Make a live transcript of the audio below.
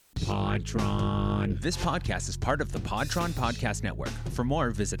Podtron. This podcast is part of the Podtron Podcast Network. For more,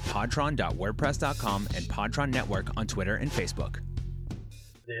 visit podtron.wordpress.com and Podtron Network on Twitter and Facebook.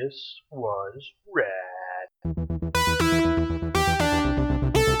 This was rad.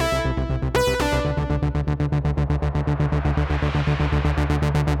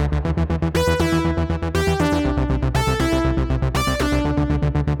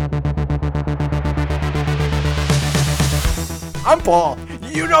 I'm Paul.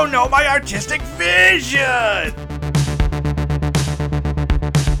 You don't know my artistic vision!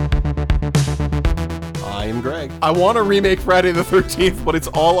 I am Greg. I want to remake Friday the 13th, but it's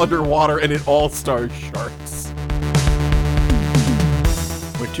all underwater and it all stars sharks.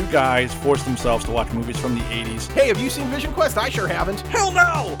 Where two guys force themselves to watch movies from the 80s. Hey, have you seen Vision Quest? I sure haven't. Hell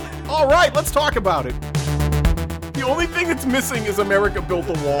no! All right, let's talk about it. The only thing that's missing is America Built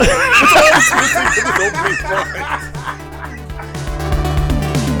a Wall. That's all that's missing in this opening line.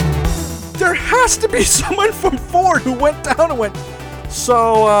 There has to be someone from Ford who went down and went,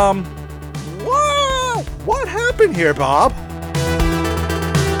 so, what happened here, Bob?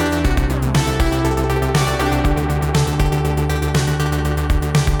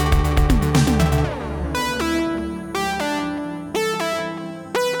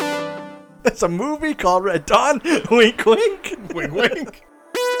 It's a movie called Red Dawn. Wink, wink. Wink, wink.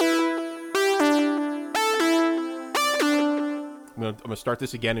 I'm gonna start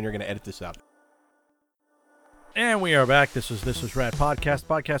this again, and you're gonna edit this out. And we are back. This was Rad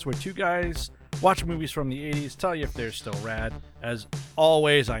Podcast where two guys watch movies from the 80s, tell you if they're still rad. As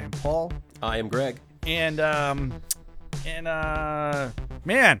always, I am Paul. I am Greg. And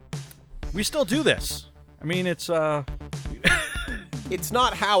man, we still do this. I mean, it's It's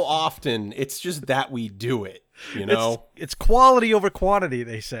not how often, it's just that we do it, you know? It's quality over quantity,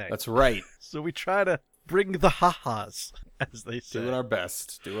 they say. That's right. So we try to bring the ha-has, as they say. Doing our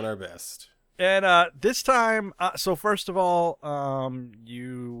best. And this time, so first of all,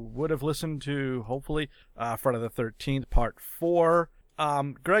 you would have listened to, hopefully, Friday the 13th, Part 4.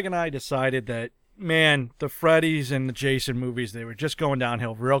 Greg and I decided that, man, the Freddy's and the Jason movies, they were just going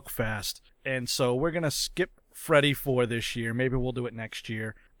downhill real fast. And so we're going to skip Freddy 4 this year. Maybe we'll do it next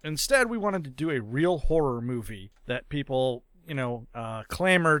year. Instead, we wanted to do a real horror movie that people,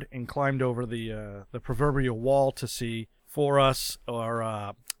 clamored and climbed over the proverbial wall to see for us,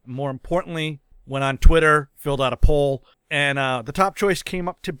 or more importantly, went on Twitter, filled out a poll, and the top choice came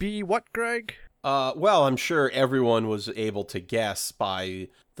up to be what, Greg? Well, I'm sure everyone was able to guess by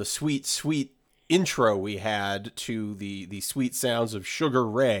the sweet, sweet intro we had to the sweet sounds of Sugar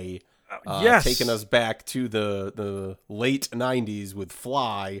Ray. Yes. Taking us back to the late 90s with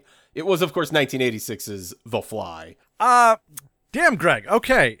Fly. It was, of course, 1986's The Fly. Damn, Greg.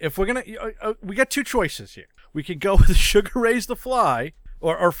 Okay, if we're going to... we got two choices here. We could go with Sugar Ray's The Fly,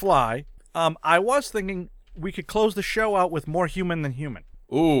 or Fly. I was thinking we could close the show out with More Human Than Human.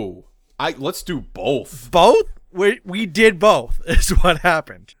 Ooh. Let's do both. Both? We did both, is what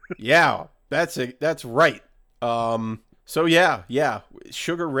happened. Yeah, that's right. So yeah,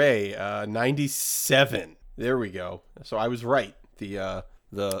 Sugar Ray, 97. There we go. So I was right. The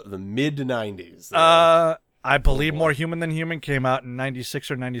mid 90s. I believe More Human Than Human came out in 96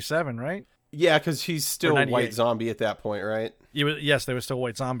 or 97, right? Yeah, because he's still White Zombie at that point, right? Yes, they were still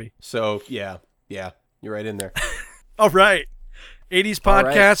White Zombie. So yeah, you're right in there. All right. 80s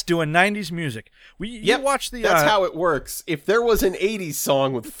podcast right. Doing 90s music. You watch the... That's how it works. If there was an 80s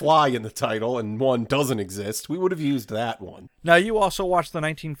song with Fly in the title and one doesn't exist, we would have used that one. Now, you also watched the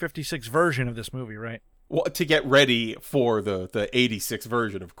 1956 version of this movie, right? Well, to get ready for the 86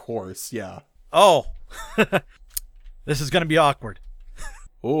 version, of course, yeah. Oh. This is going to be awkward.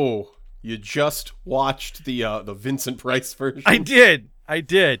 Oh, you just watched the Vincent Price version? I did.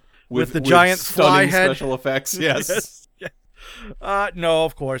 With the giant fly head. Special effects, yes. Yes. No,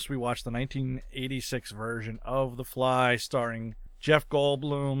 of course, we watched the 1986 version of The Fly, starring Jeff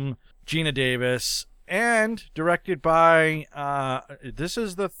Goldblum, Gina Davis, and directed by, this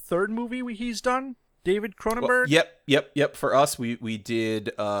is the third movie he's done? David Cronenberg? Well, yep. For us, we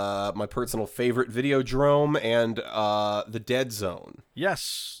did my personal favorite, Videodrome, and The Dead Zone.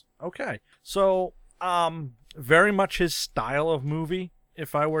 Yes. Okay. So, very much his style of movie,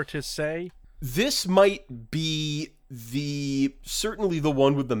 if I were to say. This might be certainly the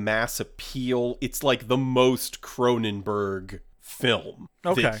one with the mass appeal. It's like the most Cronenberg film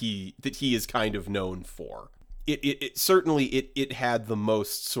that he is kind of known for. It certainly had the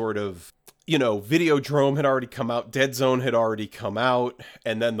most sort of, Videodrome had already come out, Dead Zone had already come out,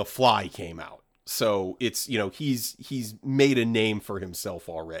 and then The Fly came out. So it's, he's made a name for himself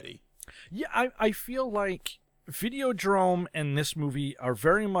already. Yeah, I feel like Videodrome and this movie are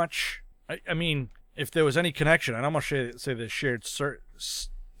very much. I mean, if there was any connection, I'd almost say the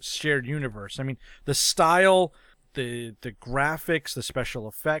shared universe. I mean, the style, the graphics, the special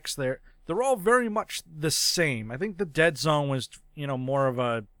effects, they're all very much the same. I think the Dead Zone was, more of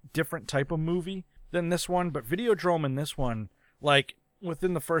a different type of movie than this one, but Videodrome and this one, like,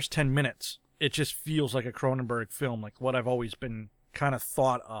 within the first 10 minutes, it just feels like a Cronenberg film, like what I've always been kind of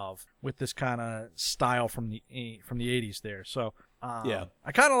thought of with this kind of style from the 80s there. So, I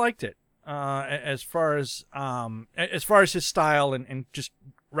kind of liked it. As far as his style and just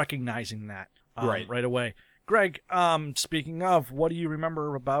recognizing that right away. Greg, speaking of, what do you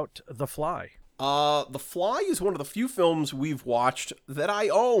remember about The Fly? The Fly is one of the few films we've watched that I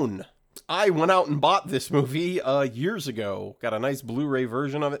own. I went out and bought this movie years ago. Got a nice Blu-ray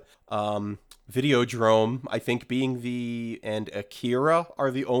version of it. Videodrome, I think, and Akira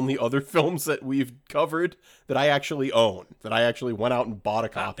are the only other films that we've covered that I actually own, that I actually went out and bought a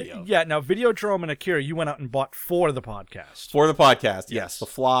copy of. Yeah, now Videodrome and Akira you went out and bought for the podcast. For the podcast, yes. The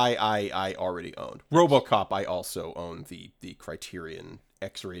Fly I already owned. RoboCop I also own, the Criterion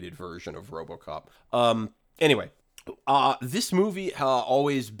X-rated version of RoboCop. Anyway, this movie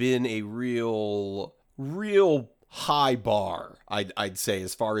always been a real high bar, I'd say,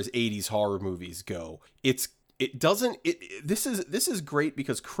 as far as 80s horror movies go. This is great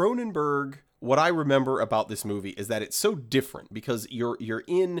because Cronenberg, what I remember about this movie is that it's so different because you're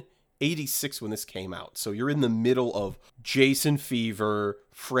in 86 when this came out. So you're in the middle of Jason fever,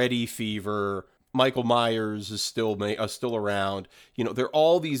 Freddy fever, Michael Myers is still around. There are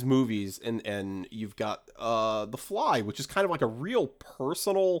all these movies and you've got The Fly, which is kind of like a real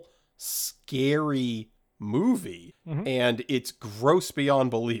personal, scary movie, and it's gross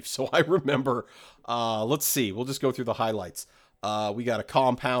beyond belief. So I remember, let's see, we'll just go through the highlights. We got a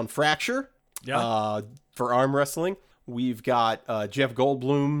compound fracture for arm wrestling. We've got Jeff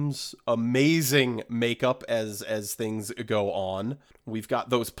Goldblum's amazing makeup as things go on. We've got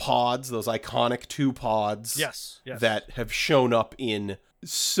those iconic 2 pods yes. that have shown up in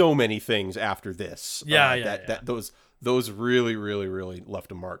so many things after this. Those really, really, really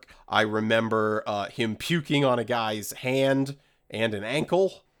left a mark. I remember him puking on a guy's hand and an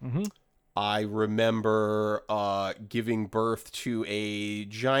ankle. Mm-hmm. I remember giving birth to a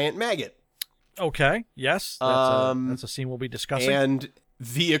giant maggot. Okay, yes. That's a scene we'll be discussing. And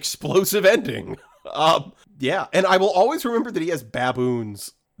the explosive ending. And I will always remember that he has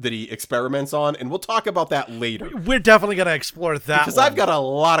baboons that he experiments on, and we'll talk about that later. We're definitely going to explore that because I've got a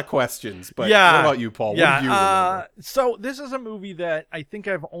lot of questions, but what about you, Paul? Yeah, what do you remember? So this is a movie that I think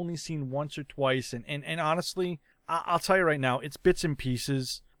I've only seen once or twice, and honestly, I'll tell you right now, it's bits and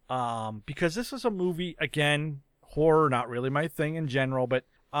pieces, because this is a movie, again, horror, not really my thing in general, but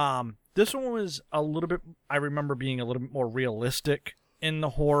this one was a little bit, I remember being a little bit more realistic in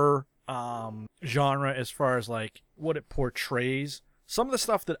the horror genre as far as like what it portrays. Some of the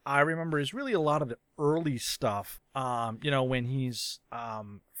stuff that I remember is really a lot of the early stuff. When he's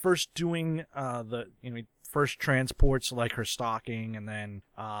first doing first transports like her stalking, and then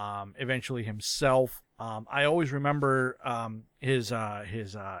eventually himself. I always remember his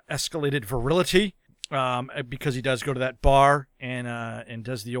escalated virility because he does go to that bar and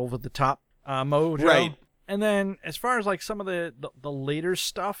does the over the top mode. Right. And then as far as like some of the later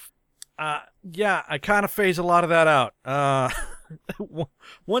stuff, I kind of phase a lot of that out.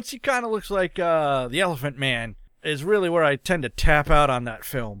 Once he kind of looks like the Elephant Man is really where I tend to tap out on that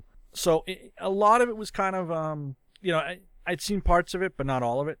film. So a lot of it was kind of, I'd seen parts of it, but not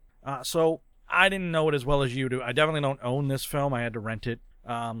all of it. So I didn't know it as well as you do. I definitely don't own this film. I had to rent it,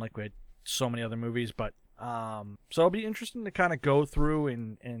 like we had so many other movies. But so it'll be interesting to kind of go through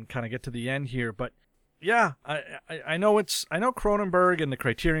and kind of get to the end here. But yeah, I know Cronenberg and the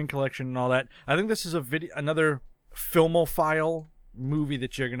Criterion Collection and all that. I think this is another filmophile movie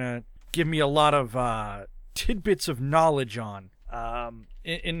that you're gonna give me a lot of tidbits of knowledge on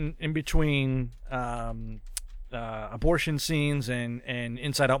in between abortion scenes and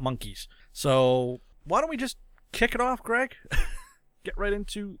Inside Out monkeys. So why don't we just kick it off, Greg? Get right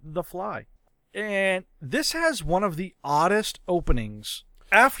into The Fly. And this has one of the oddest openings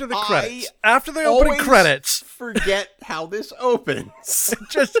after the credits. After the opening credits. Forget how this opens.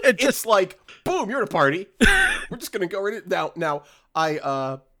 It's like, boom, you're at a party. We're just gonna go right in. Now I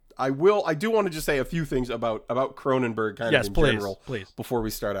do want to just say a few things about Cronenberg general before we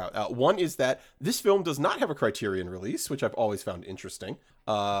start out. One is that this film does not have a Criterion release, which I've always found interesting.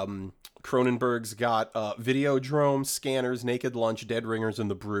 Cronenberg's got Videodrome, Scanners, Naked Lunch, Dead Ringers, and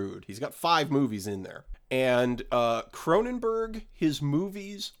The Brood. He's got 5 movies in there. And Cronenberg, his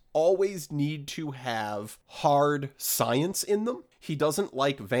movies always need to have hard science in them. He doesn't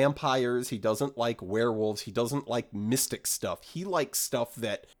like vampires. He doesn't like werewolves. He doesn't like mystic stuff. He likes stuff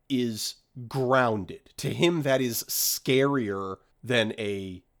that is grounded. To him, that is scarier than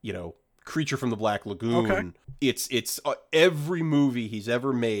a, Creature from the Black Lagoon. Okay. It's every movie he's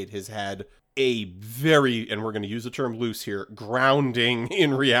ever made has had a very, and we're going to use the term loose here, grounding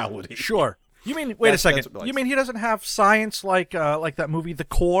in reality. Sure. You mean, wait a second. You mean he doesn't have science like that movie, The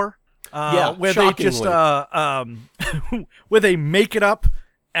Core? Where they just, where they make it up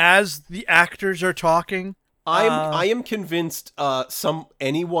as the actors are talking? I am convinced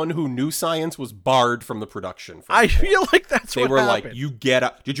anyone who knew science was barred from the production. I feel like that's what happened. They were like, you get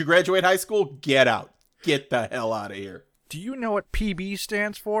out. Did you graduate high school? Get out. Get the hell out of here. Do you know what PB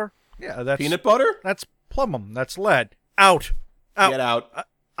stands for? Yeah, that's peanut butter? That's plumum. That's lead. Out. Get out.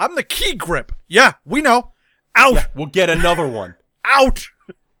 I'm the key grip. Yeah, we know. Out. Yeah, we'll get another one. Out.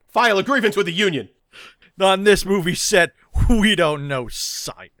 File a grievance with the union. On this movie set, we don't know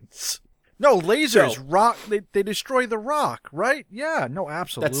science. No, lasers, rock, they destroy the rock, right? Yeah, no,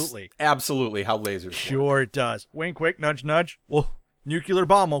 absolutely. That's absolutely how lasers sure work. It does. Wink, wink, nudge, nudge. Well, nuclear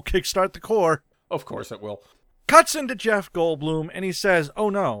bomb will kickstart the core. Of course it will. Cuts into Jeff Goldblum, and he says,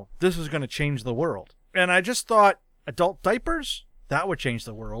 oh no, this is going to change the world. And I just thought, adult diapers? That would change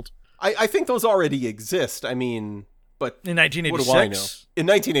the world. I think those already exist. I mean, but in 1986? What do I know? In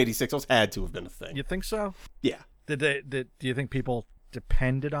 1986, those had to have been a thing. You think so? Yeah. Do you think people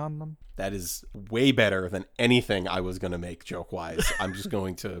depended on them? That is way better than anything I was going to make joke-wise. I'm just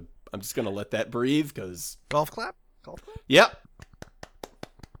going to let that breathe because... Golf clap? Yep.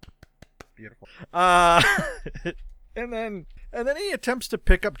 Beautiful. And then he attempts to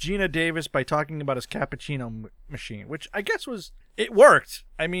pick up Geena Davis by talking about his cappuccino machine, which I guess it worked.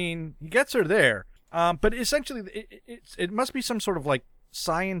 I mean, he gets her there. But essentially, it must be some sort of like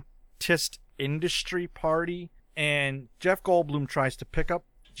scientist industry party. And Jeff Goldblum tries to pick up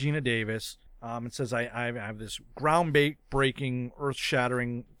Geena Davis and says, I have this groundbreaking,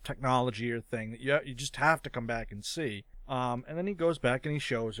 earth-shattering technology or thing that you just have to come back and see. And then he goes back and he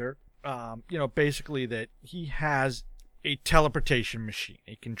shows her, basically that he has a teleportation machine.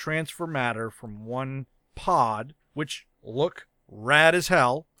 It can transfer matter from one pod, which look rad as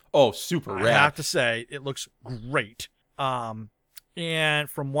hell. Oh, super rad. I have to say, it looks great. And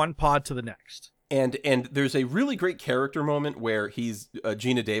from one pod to the next. And there's a really great character moment where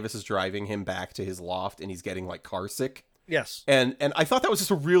Geena Davis is driving him back to his loft and he's getting like car sick. Yes. And I thought that was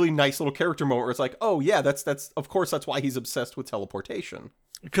just a really nice little character moment where it's like, oh yeah, that's of course that's why he's obsessed with teleportation.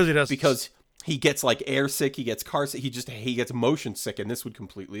 Because he gets like air sick, he gets car sick, he gets motion sick, and this would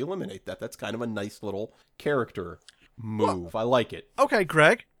completely eliminate that. That's kind of a nice little character move. I like it. Okay,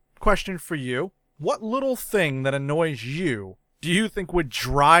 Greg, question for you. What little thing that annoys you do you think would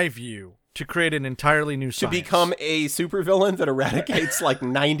drive you to create an entirely new science? To become a supervillain that eradicates like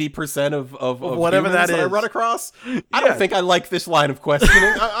 90% of whatever that is I run across? I don't think I like this line of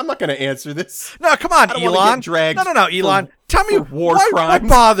questioning. I'm not going to answer this. No, come on, Elon. No, Elon. Tell me what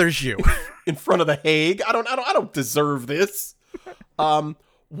bothers you in front of the Hague. I don't deserve this.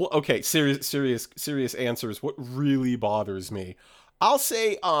 Okay, serious answers. What really bothers me? I'll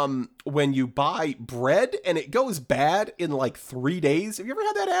say when you buy bread and it goes bad in like 3 days. Have you ever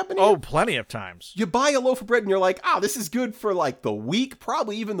had that happen? Oh, plenty of times. You buy a loaf of bread and you're like, this is good for like the week,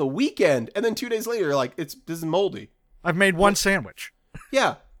 probably even the weekend. And then 2 days later, you're like, this is moldy. I've made one sandwich.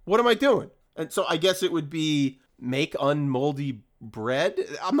 Yeah. What am I doing? And so I guess it would be make unmoldy bread.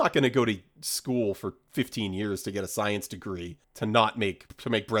 I'm not going to go to school for 15 years to get a science degree to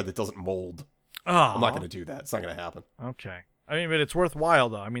make bread that doesn't mold. Oh. I'm not going to do that. It's not going to happen. Okay. I mean, but it's worthwhile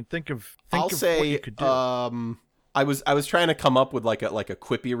though. I mean, think of what you could do. I was trying to come up with like a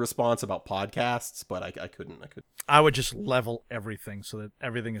quippy response about podcasts, but I couldn't. I would just level everything so that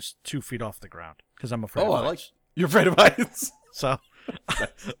everything is 2 feet off the ground because I'm afraid. Oh, you're afraid of heights. So,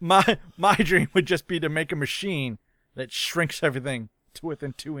 my dream would just be to make a machine that shrinks everything to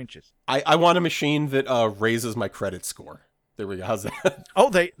within 2 inches. I want a machine that raises my credit score. There we go. How's that? Oh,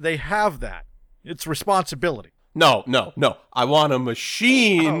 they have that. It's responsibility. No. I want a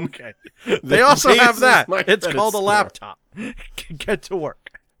machine. Okay. They also have that. It's called a laptop. Get to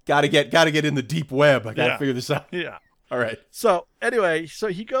work. Gotta get in the deep web. I gotta figure this out. Yeah. All right. So anyway,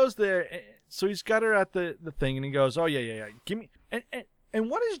 he goes there. So he's got her at the thing, and he goes, "Oh yeah. Give me." And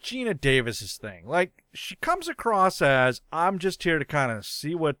what is Geena Davis's thing? Like, she comes across as, I'm just here to kind of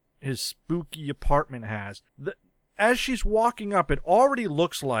see what his spooky apartment has. As she's walking up, it already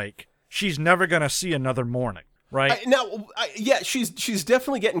looks like she's never gonna see another morning. right? She's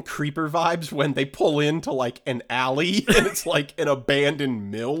definitely getting creeper vibes when they pull into like an alley and it's like an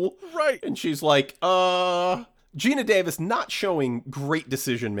abandoned mill. Right. And she's like, Gina Davis not showing great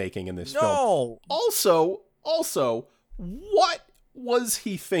decision making in this film. Also, what was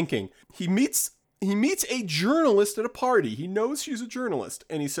he thinking? He meets a journalist at a party. He knows she's a journalist,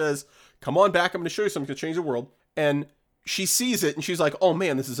 and he says, "Come on back. I'm going to show you something to change the world." And she sees it, and she's like, "Oh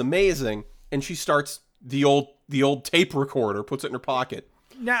man, this is amazing!" And she starts the old tape recorder, puts it in her pocket.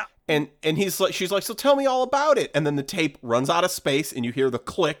 Now, and she's like, "So tell me all about it." And then the tape runs out of space, and you hear the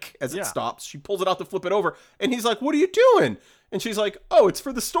click as it stops. She pulls it out to flip it over, and he's like, "What are you doing?" And she's like, "Oh, it's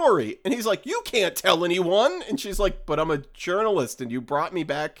for the story." And he's like, "You can't tell anyone." And she's like, "But I'm a journalist, and you brought me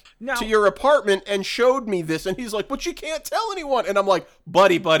back to your apartment and showed me this." And he's like, "But you can't tell anyone." And I'm like,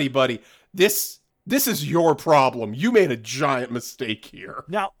 buddy, this is your problem. You made a giant mistake here.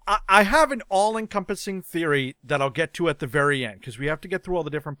 Now, I have an all-encompassing theory that I'll get to at the very end, because we have to get through all the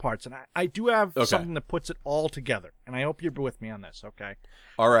different parts. And I do have something that puts it all together. And I hope you're with me on this, okay?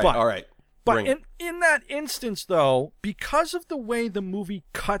 All right. But in that instance, though, because of the way the movie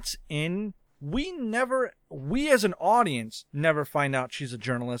cuts in, we as an audience never find out she's a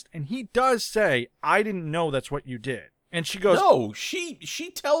journalist. And he does say, "I didn't know that's what you did." And she goes, "No, she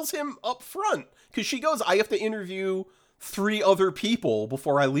tells him up front, because she goes, "I have to interview 3 other people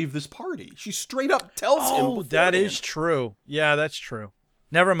before I leave this party." She straight up tells him. Oh, that is true. Yeah, that's true.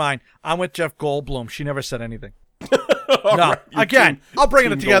 Never mind. I'm with Jeff Goldblum. She never said anything. No, right, again, I'll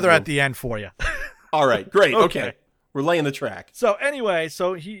bring it together Goldblum at the end for you. All right, great. Okay. We're laying the track. So anyway,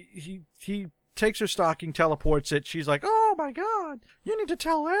 he takes her stocking, teleports it. She's like, "Oh my God, you need to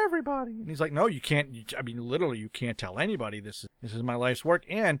tell everybody." And he's like, "No, you can't. I mean, literally, you can't tell anybody. This is my life's work."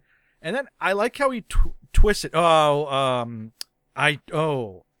 And then I like how he twists it. You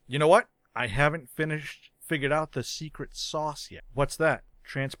know what? I haven't figured out the secret sauce yet. What's that?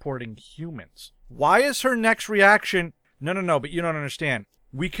 Transporting humans. Why is her next reaction? No, but you don't understand.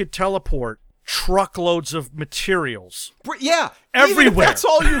 We could teleport truckloads of materials. Yeah, everywhere. Even if that's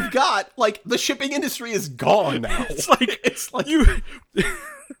all you've got, like, the shipping industry is gone now. It's like you.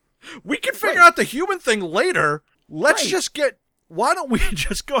 We can figure out the human thing later. Let's just get. Why don't we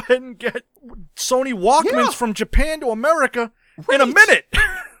just go ahead and get Sony Walkmans from Japan to America in a minute?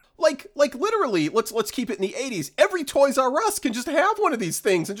 Like literally, let's keep it in the 80s. Every Toys R Us can just have one of these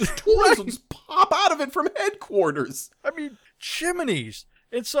things, and just toys will just pop out of it from headquarters. I mean, chimneys.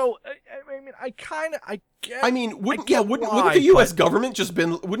 And so, I get. I mean, wouldn't the U.S. government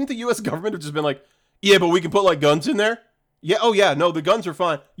Wouldn't the U.S. government have just been like, "Yeah, but we can put like guns in there"? Yeah. Oh yeah. No, the guns are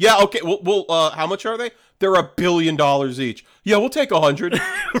fine. Yeah. Okay. We'll how much are they? They're $1 billion each. Yeah, we'll take 100.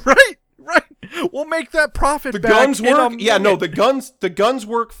 Right. We'll make that profit. The guns work. Yeah. No, the guns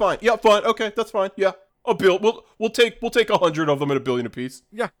work fine. Yeah, fine. Okay, that's fine. Yeah. We'll take 100 of them at $1 billion apiece.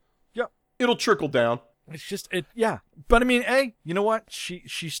 Yeah. It'll trickle down. It's just yeah. But I mean, you know what?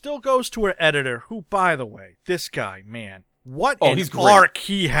 She still goes to her editor, who, by the way, this guy, man, what an arc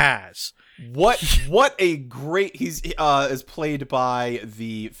he has. What a great he's is played by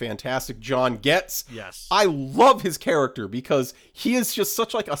the fantastic John Getz. Yes. I love his character because he is just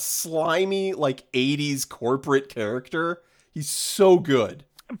such like a slimy like 80s corporate character. He's so good.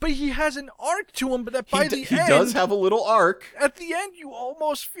 But he has an arc to him, but that by the end... He does have a little arc. At the end, you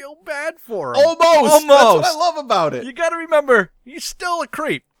almost feel bad for him. Almost! That's what I love about it. You gotta remember, he's still a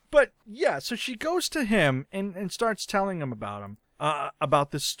creep. But, yeah, so she goes to him and starts telling him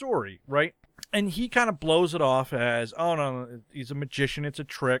about this story, right? And he kind of blows it off as, "Oh, no, he's a magician, it's a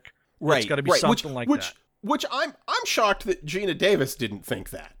trick. Right, it's gotta be something like that. Which I'm shocked that Gina Davis didn't think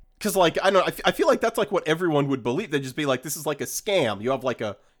that. Because, like, I don't know, I feel like that's, like, what everyone would believe. They'd just be like, this is, like, a scam. You have, like,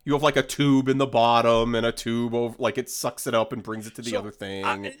 a tube in the bottom and a tube over, like, it sucks it up and brings it to the other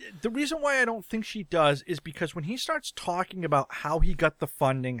thing. The reason why I don't think she does is because when he starts talking about how he got the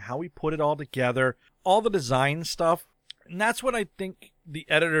funding, how he put it all together, all the design stuff, and that's what I think the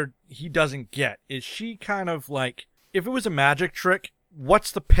editor, he doesn't get, is she kind of, like, if it was a magic trick,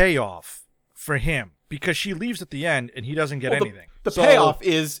 what's the payoff for him? Because she leaves at the end and he doesn't get anything. The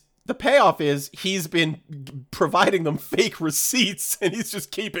payoff is he's been providing them fake receipts and he's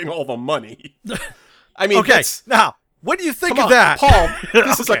just keeping all the money. I mean, okay. Now, what do you think of that? Paul,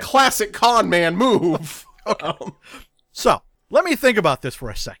 this is a classic con man move. Okay. So, let me think about this for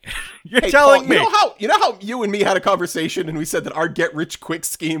a second. You're telling me. You know how you and me had a conversation and we said that our get rich quick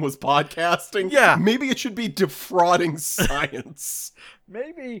scheme was podcasting? Yeah. Maybe it should be defrauding science.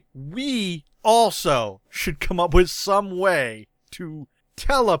 Maybe we also should come up with some way to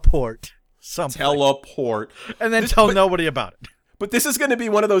teleport something. Teleport. And then tell nobody about it. But this is going to be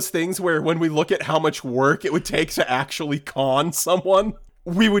one of those things where when we look at how much work it would take to actually con someone,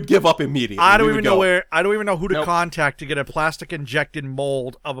 we would give up immediately. I don't even know who to contact to get a plastic injected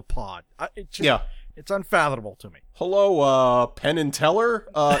mold of a pod. It's unfathomable to me. Hello, Penn and Teller.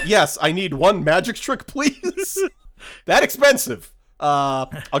 Yes, I need one magic trick, please. That expensive.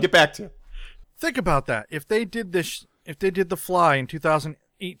 I'll get back to you. Think about that. If they did The Fly in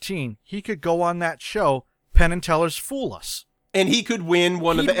 2018, he could go on that show, Penn and Teller's Fool Us. And he could win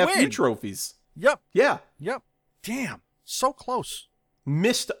one of the FU trophies. Yep. Yeah. Yep. Damn. So close.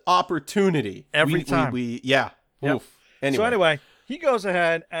 Missed opportunity. Every time. Yeah. Yep. Oof. Anyway. So anyway, he goes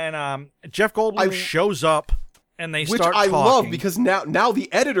ahead and Jeff Goldblum shows up and they start talking. Which I love because now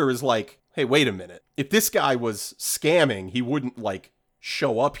the editor is like, hey, wait a minute. If this guy was scamming, he wouldn't like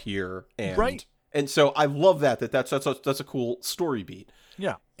show up here and right. And so I love that's a cool story beat.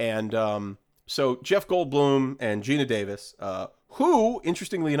 Yeah. And so Jeff Goldblum and Geena Davis, who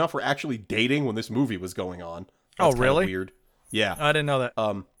interestingly enough were actually dating when this movie was going on. That's really? Weird. Yeah. I didn't know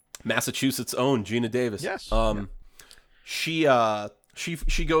that. Massachusetts' own Geena Davis. Yes. She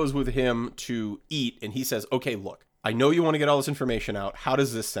goes with him to eat, and he says, okay, look, I know you want to get all this information out. How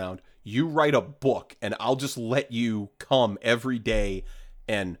does this sound? You write a book, and I'll just let you come every day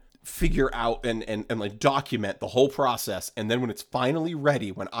and figure out and like document the whole process. And then when it's finally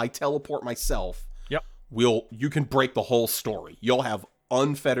ready, when I teleport myself, yep, you can break the whole story. You'll have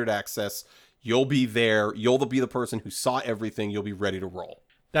unfettered access. You'll be there. You'll be the person who saw everything. You'll be ready to roll.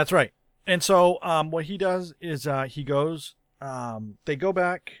 That's right. And so what he does is he goes, they go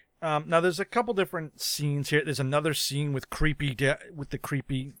back. Now there's a couple different scenes here. There's another scene with the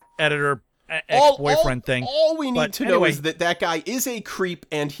creepy editor ex-boyfriend thing. All we need to know is that guy is a creep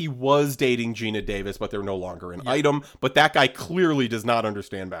and he was dating Geena Davis, but they're no longer an item. But that guy clearly does not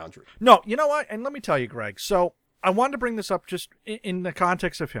understand boundaries. No, you know what? And let me tell you, Greg. So I wanted to bring this up just in the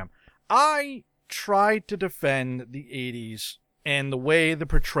context of him. I tried to defend the 80s and the way the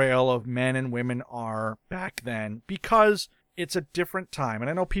portrayal of men and women are back then because it's a different time. And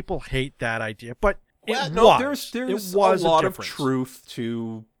I know people hate that idea, but there's a lot of truth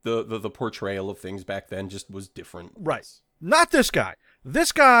to the portrayal of things back then. Just was different. Right. Not this guy.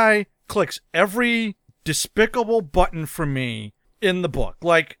 This guy clicks every despicable button for me in the book.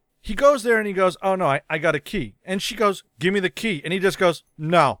 Like, he goes there and he goes, oh no, I got a key. And she goes, give me the key. And he just goes,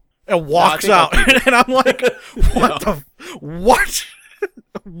 no. And walks out. And I'm like, what what?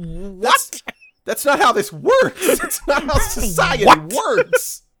 What? That's not how this works. That's not how society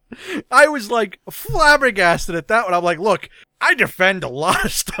works. I was like flabbergasted at that one. I'm like, look, I defend a lot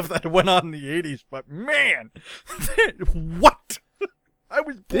of stuff that went on in the 80s, but man, what? I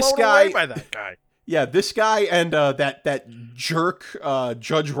was blown away by that guy. Yeah, this guy and that jerk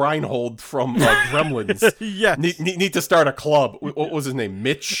Judge Reinhold from Gremlins. Yes. Need to start a club. What was his name?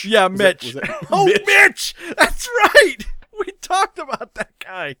 Mitch? Yeah, Mitch. Mitch! That's right! We talked about that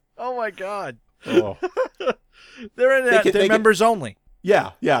guy. Oh my God. Oh. They're members only.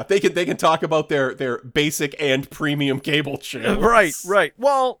 Yeah. They can talk about their basic and premium cable channels. Right.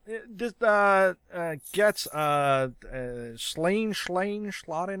 Well, this gets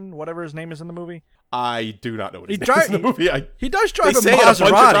Schladen, whatever his name is in the movie. I do not know what his name is in the movie. He does drive a Maserati. It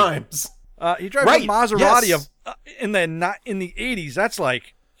a bunch of times. He drives a Maserati in the 80s. That's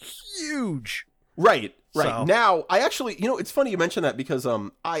like huge. Right. So. Now, I actually, it's funny you mention that because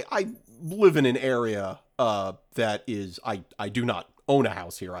I live in an area that is, I do not own a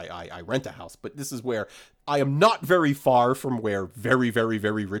house here. I rent a house, but this is where I am not very far from where very, very,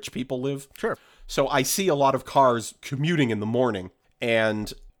 very rich people live. Sure. So I see a lot of cars commuting in the morning,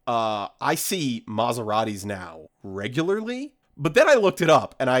 and I see Maseratis now regularly. But then I looked it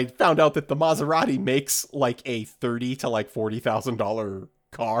up, and I found out that the Maserati makes like a $30,000 to like $40,000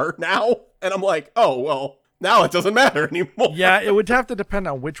 car now, and I'm like, oh well. Now it doesn't matter anymore. Yeah, it would have to depend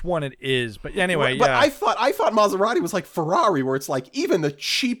on which one it is. But anyway, but I thought Maserati was like Ferrari, where it's like even the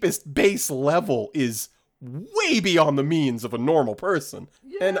cheapest base level is way beyond the means of a normal person.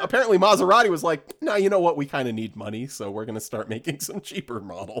 Yeah. And apparently Maserati was like, no, you know what? We kind of need money, so we're going to start making some cheaper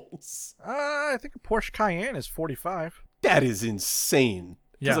models. I think a Porsche Cayenne is $45,000. That is insane.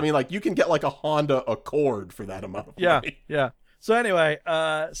 Because, I mean, like, you can get like a Honda Accord for that amount of money. Yeah. So anyway,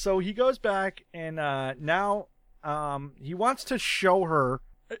 so he goes back and now he wants to show her,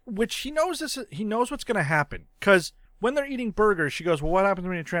 which he knows what's going to happen. Because when they're eating burgers, she goes, well, what happens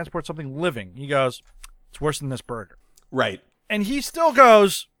when you transport something living? He goes, it's worse than this burger. Right. And he still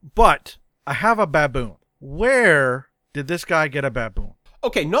goes, but I have a baboon. Where did this guy get a baboon?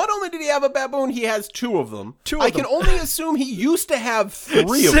 Okay, not only did he have a baboon, he has two of them. I can only assume he used to have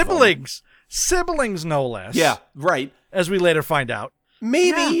three of them. Siblings, no less. Yeah, right. as we later find out.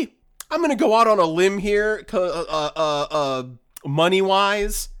 Maybe I'm going to go out on a limb here,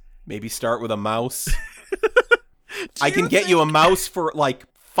 money-wise. Maybe start with a mouse. I can get you a mouse for like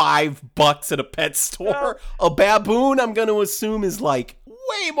 $5 at a pet store. A baboon, I'm going to assume, is like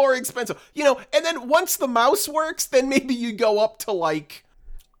way more expensive. And then once the mouse works, then maybe you go up to like,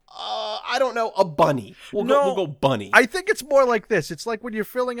 I don't know, a bunny. We'll go bunny. I think it's more like this. It's like when you're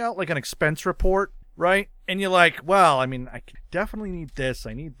filling out like an expense report, right? And you're like, well, I mean, I definitely need this.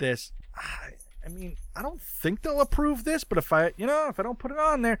 I need this. I mean, I don't think they'll approve this, but if I don't put it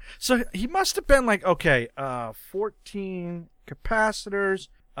on there. So he must have been like, okay, 14 capacitors,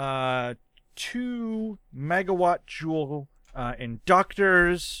 2 megawatt joule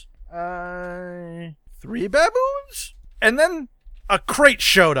inductors, 3 baboons, and then a crate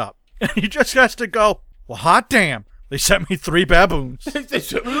showed up. And he just has to go, well, hot damn, they sent me 3 baboons. They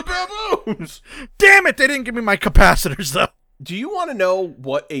sent me the baboons. Damn it, they didn't give me my capacitors, though. Do you want to know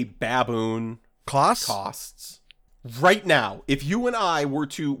what a baboon costs right now? If you and I were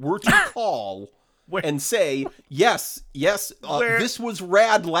to call and say, yes, this was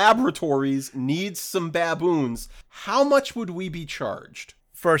Rad Laboratories needs some baboons, how much would we be charged?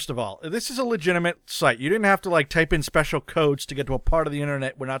 First of all, this is a legitimate site. You didn't have to like type in special codes to get to a part of the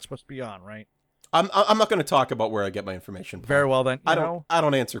internet we're not supposed to be on, right? I'm not going to talk about where I get my information from. Very well then. I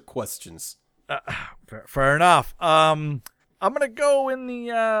don't answer questions. Fair enough. I'm gonna go in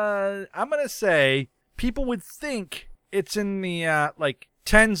the. I'm gonna say people would think it's in the like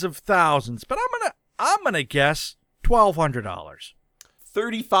tens of thousands, but I'm gonna guess $1,200.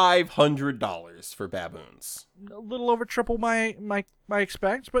 $3,500 for baboons. A little over triple my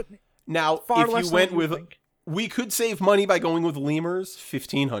expects, but now far if less you went than with, think. We could save money by going with lemurs,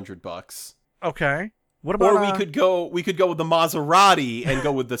 $1,500. Okay. What about? Or we could go with the Maserati and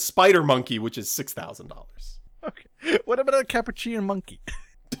go with the spider monkey, which is $6,000. Okay. What about a cappuccino monkey?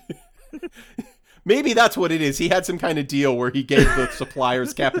 Maybe that's what it is. He had some kind of deal where he gave the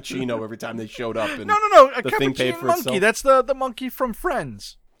suppliers cappuccino every time they showed up. And no. A cappuccino monkey. Itself. That's the monkey from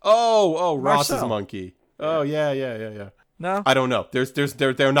Friends. Oh, Ross's Marcel. monkey. Oh, yeah. No, I don't know.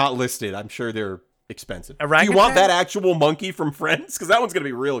 They're not listed. I'm sure they're expensive. Orangutan? Do you want that actual monkey from Friends? Because that one's gonna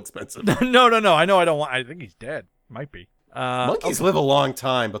be real expensive. no. I know I don't want. I think he's dead. Might be. Monkeys live a long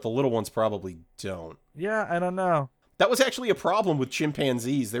time, but the little ones probably don't. Yeah, I don't know. That was actually a problem with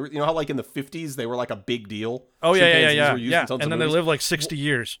chimpanzees. They were, how like in the 50s they were like a big deal. Oh Chimpanzees yeah. were used in tons And of then they movies. live like 60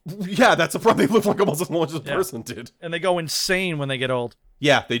 years. Yeah, that's a problem. They live like almost as long as a person did. And they go insane when they get old.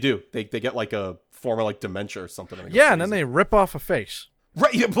 Yeah, they do. They get like a form of like dementia or something. Yeah, and then they rip off a face.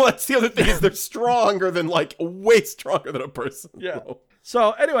 Right, yeah, but that's the other thing is they're stronger than way stronger than a person. Yeah.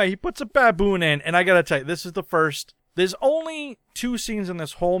 So anyway, he puts a baboon in, and I gotta tell you, this is the first. There's only 2 scenes in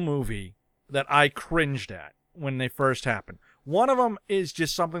this whole movie that I cringed at when they first happened. One of them is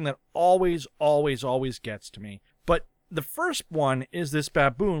just something that always gets to me. But the first one is this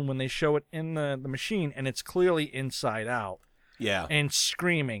baboon when they show it in the machine, and it's clearly inside out. Yeah. And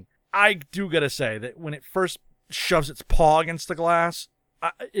screaming. I do gotta say that when it first shoves its paw against the glass,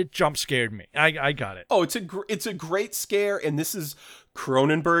 it jump scared me. I got it. Oh, it's a great scare, and this is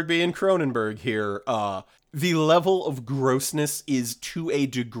Cronenberg being Cronenberg here. The level of grossness is to a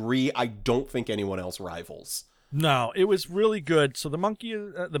degree I don't think anyone else rivals. No, it was really good. So the monkey,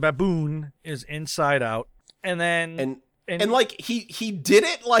 the baboon, is inside out, and then and like he did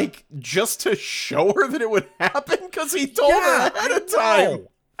it like just to show her that it would happen because he told her ahead of time.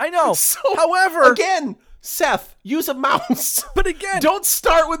 I know. So, however, again, Seth, use a mouse. But again, don't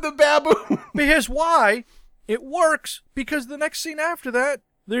start with the baboon. But here's why it works: because the next scene after that,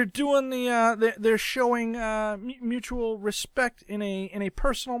 they're doing they're showing mutual respect in a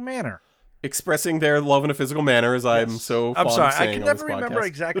personal manner, expressing their love in a physical manner. As I'm so fond I'm sorry, of saying I can on never this remember podcast.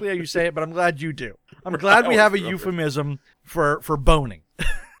 exactly how you say it, but I'm glad you do. I'm glad we have a euphemism for boning.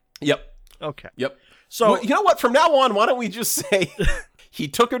 Yep. Okay. Yep. So well, you know what? From now on, why don't we just say he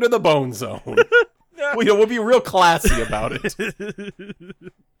took her to the bone zone? We'll be real classy about it.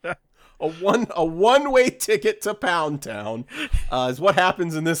 A one-way ticket to Pound Town is what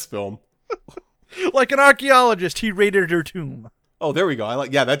happens in this film. Like an archaeologist, he raided her tomb. Oh, there we go.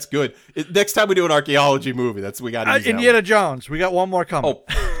 That's good. Next time we do an archaeology movie, we got Indiana Jones. We got one more coming. Oh,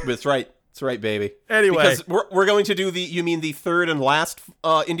 that's right. That's right, baby. Anyway, because we're going to do the third and last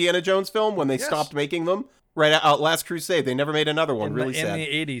Indiana Jones film when they stopped making them right out Last Crusade. They never made another one. Really sad.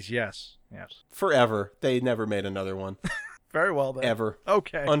 In the 80s, yes. Forever, they never made another one. Very well then. Ever.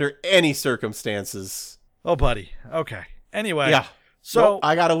 Okay. Under any circumstances. Oh, buddy. Okay. Anyway. Yeah. So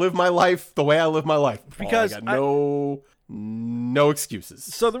I got to live my life the way I live my life. Because I got no excuses.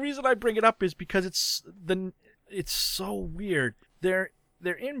 So the reason I bring it up is because it's so weird. They're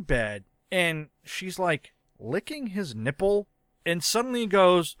in bed, and she's like licking his nipple, and suddenly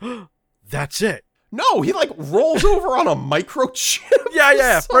goes, "That's it." No, he like rolls over on a microchip.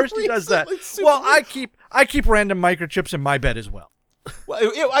 Yeah. First he does that. Well, I keep random microchips in my bed as well. Well,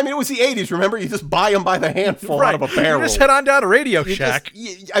 it was the 80s, remember? You just buy them by the handful out of a barrel. You just head on down to Radio Shack.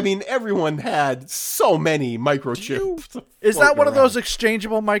 Everyone had so many microchips. Is that one of those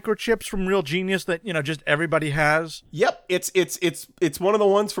exchangeable microchips from Real Genius that, just everybody has? Yep, it's one of the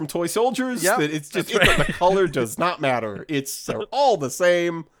ones from Toy Soldiers. Yep, that the color does not matter. They're all the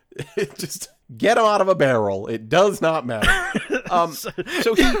same. It just get them out of a barrel. It does not matter.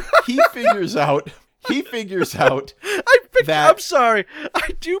 So he figures out. I'm sorry. I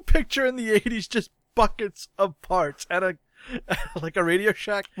do picture in the 80s just buckets of parts at a like a Radio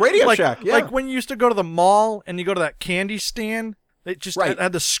Shack. Shack, yeah. Like when you used to go to the mall and you go to that candy stand, they just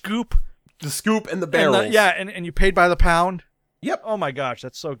had the scoop. The scoop and the barrels. And you paid by the pound. Yep. Oh my gosh,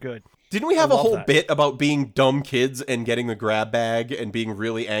 that's so good. Didn't we have a whole bit about being dumb kids and getting the grab bag and being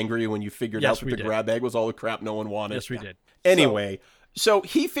really angry when you figured out that the grab bag was all the crap no one wanted? Yes, we did. Anyway, so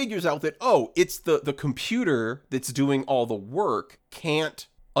he figures out that, it's the computer that's doing all the work can't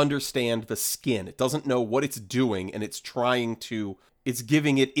understand the skin. It doesn't know what it's doing, and it's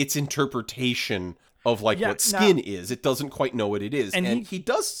giving it its interpretation of what skin is. It doesn't quite know what it is. And he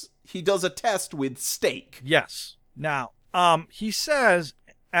does a test with steak. Yes. Now, he says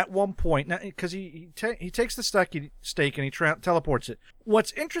at one point, because he takes the steak and he teleports it.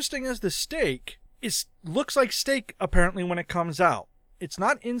 What's interesting is the steak looks like steak apparently when it comes out. It's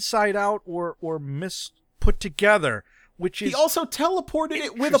not inside out or put together, which is... He also teleported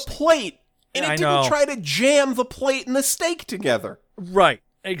it with a plate, and it didn't try to jam the plate and the steak together. Right,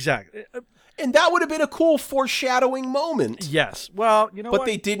 exactly. And that would have been a cool foreshadowing moment. Yes, well, you know what? But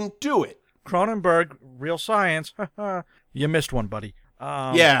they didn't do it. Cronenberg, real science. You missed one, buddy.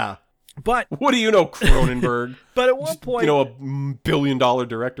 Yeah. But what do you know, Cronenberg? But at one point, a $1 billion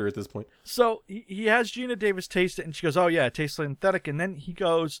director at this point. So he has Gina Davis taste it, and she goes, "Oh yeah, it tastes synthetic." And then he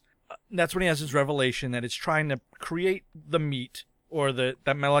goes, that's when he has his revelation that it's trying to create the meat or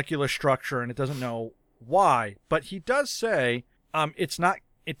that molecular structure, and it doesn't know why. But he does say,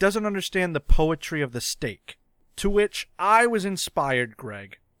 it doesn't understand the poetry of the steak. To which I was inspired,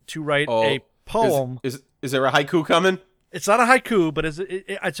 Greg, to write a poem. Is there a haiku coming? It's not a haiku, but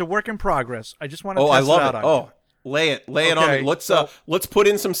it's a work in progress. I just want to test I love it out on you. Lay it on me. Let's put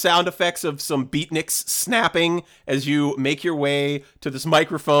in some sound effects of some beatniks snapping as you make your way to this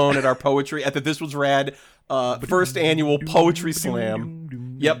microphone at our poetry at the This Was Rad first annual poetry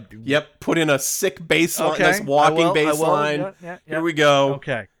slam. Yep. Put in a sick bass line, nice walking bass line. Yeah. Here we go.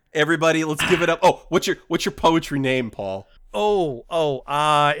 Okay. Everybody, let's give it up. Oh, what's your poetry name, Paul?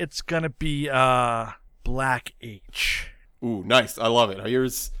 It's gonna be Black H. Ooh, nice. I love it.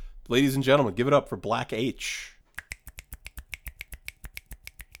 Here's, ladies and gentlemen, give it up for Black H.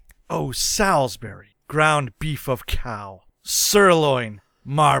 Oh, Salisbury, ground beef of cow, sirloin,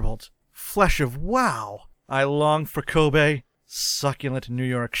 marbled, flesh of wow. I long for Kobe, succulent New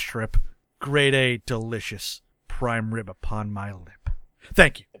York strip, grade A delicious, prime rib upon my lip.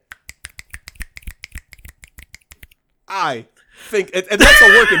 Thank you. I think, and that's a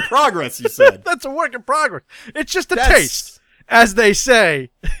work in progress, you said. That's a work in progress. It's just a taste, as they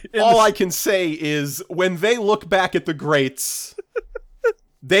say. All I can say is, when they look back at the greats,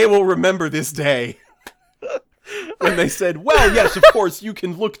 they will remember this day. When they said, well, yes, of course, you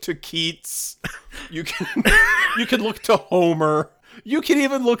can look to Keats. You can look to Homer. You can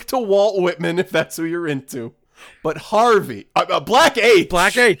even look to Walt Whitman if that's who you're into. But Harvey, Black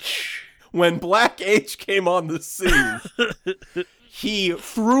H. When Black H came on the scene, he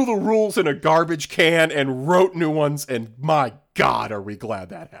threw the rules in a garbage can and wrote new ones, and my God, are we glad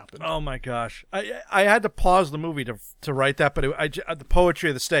that happened. Oh my gosh. I had to pause the movie to write that, but the poetry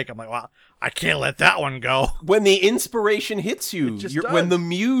of the steak, I'm like, wow, I can't let that one go. When the inspiration hits you, when the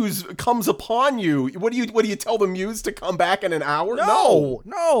muse comes upon you, what do you tell the muse to come back in an hour?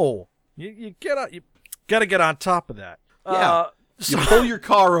 No. You gotta get on top of that. Yeah. You pull your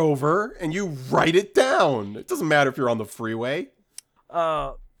car over and you write it down. It doesn't matter if you're on the freeway.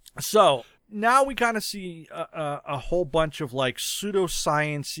 So now we kind of see a whole bunch of like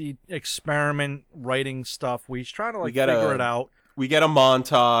pseudoscience-y experiment writing stuff. He's trying to figure it out. We get a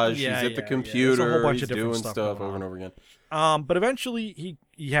montage. Yeah, he's at the computer. A whole bunch he's of different doing stuff over and over again. But eventually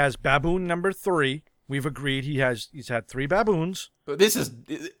he has baboon number 3. We've agreed he's had 3 baboons. This is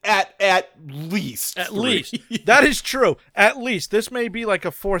at least. At least. That is true. At least. This may be like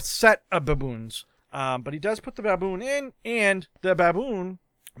a 4th set of baboons. But he does put the baboon in, and the baboon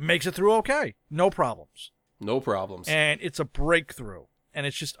makes it through okay. No problems. No problems. And it's a breakthrough. And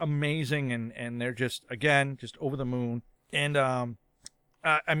it's just amazing, and they're just, again, just over the moon. And, I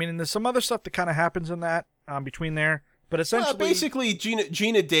mean, and there's some other stuff that kind of happens in that, between there. But essentially... basically,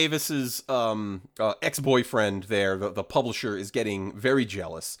 Gina Davis's ex-boyfriend there, the publisher, is getting very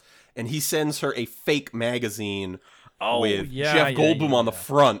jealous. And he sends her a fake magazine with Jeff Goldblum on the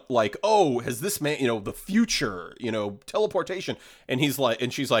front, like, oh, has this man, the future, teleportation. And he's like,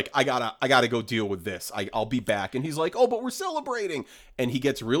 and she's like, I gotta go deal with this. I'll be back. And he's like, oh, but we're celebrating. And he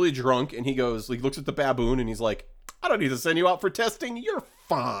gets really drunk, and he looks at the baboon, and he's like, I don't need to send you out for testing. You're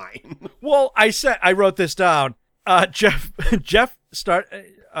fine. Well, I wrote this down. Seth,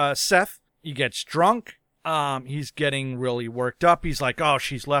 he gets drunk. He's getting really worked up. He's like, oh,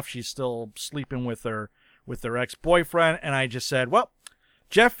 she's left. She's still sleeping with her ex-boyfriend. And I just said, well,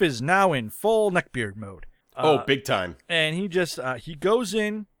 Jeff is now in full neckbeard mode. Big time. And he just, he goes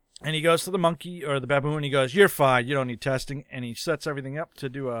in and he goes to the monkey or the baboon. And he goes, you're fine. You don't need testing. And he sets everything up to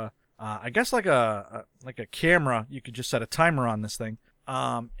do I guess like a camera. You could just set a timer on this thing.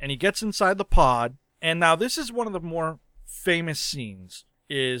 And he gets inside the pod. And now this is one of the more famous scenes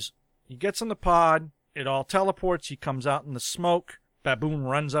is he gets in the pod. It all teleports. He comes out in the smoke. Baboon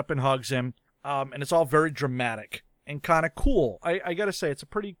runs up and hugs him. And it's all very dramatic and kind of cool. I got to say, it's a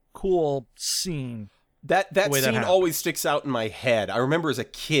pretty cool scene. That scene always sticks out in my head. I remember as a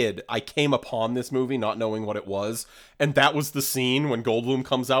kid, I came upon this movie not knowing what it was. And that was the scene when Goldblum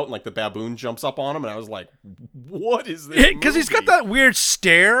comes out and like the baboon jumps up on him. And I was like, what is this? Because he's got that weird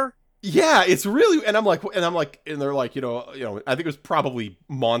stare. Yeah, it's really, and they're like, I think it was probably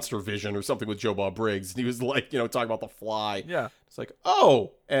Monster Vision or something with Joe Bob Briggs. And he was like, talking about the fly. Yeah. It's like,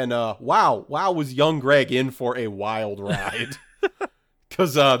 oh, and wow, was young Greg in for a wild ride.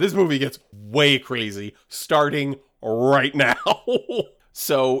 Because this movie gets way crazy starting right now.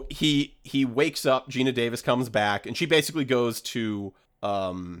 So he wakes up, Gina Davis comes back, and she basically goes to,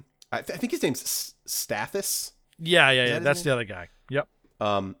 I think his name's Stathis. Yeah, that's the other guy. Yep.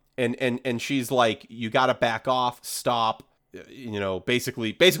 And she's like, you got to back off, stop,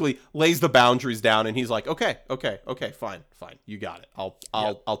 basically lays the boundaries down. And he's like, okay, fine. You got it.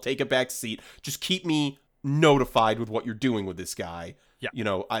 I'll take a back seat. Just keep me notified with what you're doing with this guy.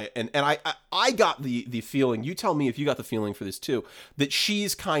 Yeah. I got the feeling, you tell me if you got the feeling for this too, that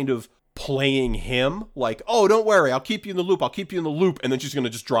she's kind of playing him like, oh, don't worry, I'll keep you in the loop. And then she's going to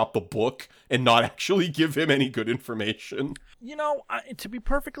just drop the book and not actually give him any good information. To be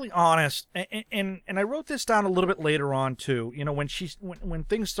perfectly honest, and I wrote this down a little bit later on too, when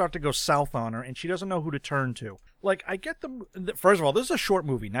things start to go south on her and she doesn't know who to turn to. Like, I get them. First of all, this is a short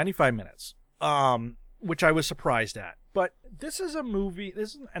movie, 95 minutes, which I was surprised at. But this is a movie,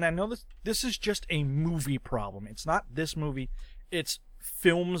 and I know this is just a movie problem. It's not this movie. It's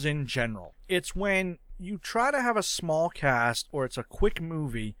films in general. It's when you try to have a small cast or it's a quick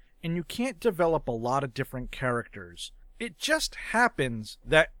movie and you can't develop a lot of different characters. It just happens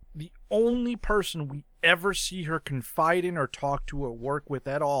that the only person we ever see her confide in or talk to or work with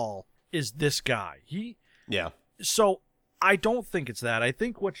at all is this guy. So I don't think it's that. I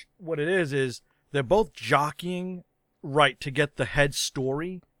think what it is they're both jockeying to get the head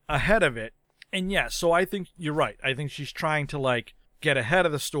story ahead of it. And yeah, so I think you're right. I think she's trying to get ahead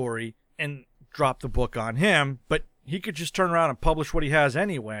of the story and drop the book on him, but he could just turn around and publish what he has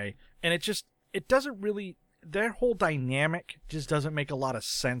anyway. And it doesn't really, their whole dynamic just doesn't make a lot of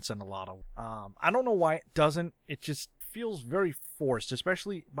sense in a lot of, I don't know why it doesn't. It just feels very forced,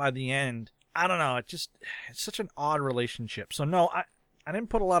 especially by the end. I don't know. It's such an odd relationship. So no, I didn't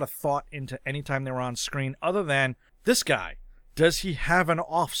put a lot of thought into any time they were on screen other than this guy. Does he have an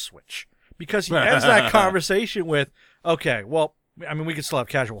off switch? Because he ends that conversation with, okay, well, I mean, we could still have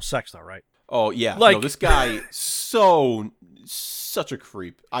casual sex, though, right? Oh yeah, this guy such a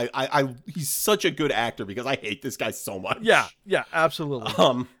creep. He's such a good actor because I hate this guy so much. Yeah, absolutely.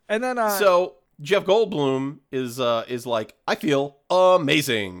 And then so Jeff Goldblum is like, I feel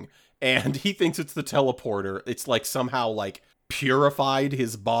amazing, and he thinks it's the teleporter. It's like somehow purified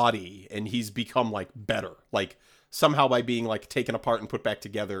his body, and he's become better. Somehow by being taken apart and put back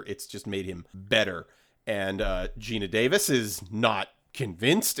together, it's just made him better. And Gina Davis is not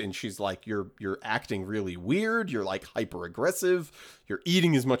convinced, and she's like, you're acting really weird. You're hyper aggressive. You're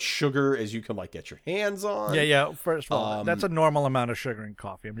eating as much sugar as you can get your hands on. Yeah. First of all, that's a normal amount of sugar in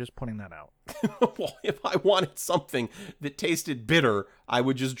coffee. I'm just pointing that out. Well, if I wanted something that tasted bitter, I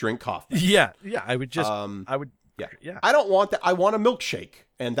would just drink coffee. Yeah. I would just. Yeah. I don't want that. I want a milkshake,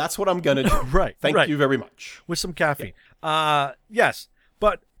 and that's what I'm gonna do. Right. Thank you very much. With some caffeine. Yeah. Yes,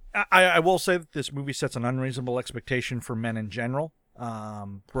 but I will say that this movie sets an unreasonable expectation for men in general.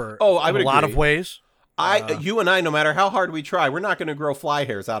 For I would in a lot agree. of ways. You and I, no matter how hard we try, we're not going to grow fly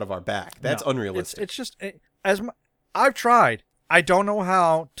hairs out of our back. That's unrealistic. It's just I've tried. I don't know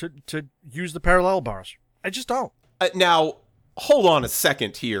how to use the parallel bars. I just don't. Now, hold on a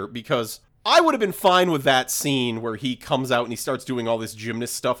second here, because I would have been fine with that scene where he comes out and he starts doing all this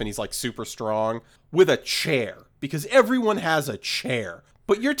gymnast stuff and he's like super strong with a chair, because everyone has a chair.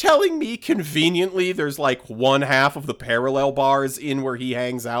 But you're telling me conveniently there's like one half of the parallel bars in where he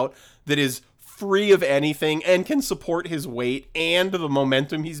hangs out that is free of anything and can support his weight and the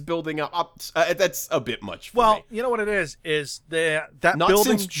momentum he's building up. That's a bit much for me. You know what it is that not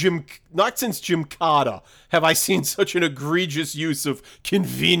building... since Gymkata have I seen such an egregious use of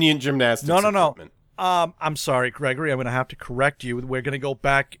convenient gymnastics equipment. I'm sorry, Gregory. I'm going to have to correct you. We're going to go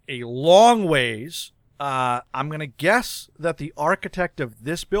back a long ways. I'm going to guess that the architect of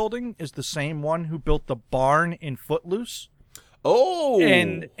this building is the same one who built the barn in Footloose. Oh!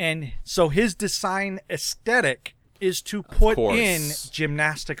 And so his design aesthetic is to put in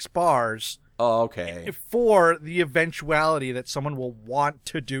gymnastics bars. Oh, okay. For the eventuality that someone will want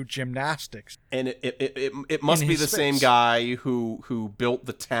to do gymnastics. And it must be the same guy who built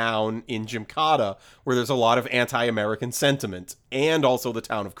the town in Gymkata, where there's a lot of anti-American sentiment, and also the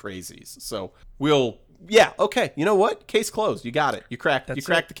town of crazies. So okay. You know what? Case closed. You got it. You cracked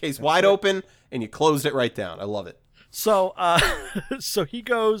the case wide open, and you closed it right down. I love it. So, so he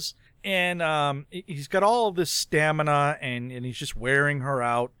goes and he's got all of this stamina, and he's just wearing her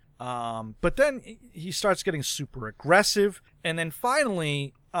out. But then he starts getting super aggressive, and then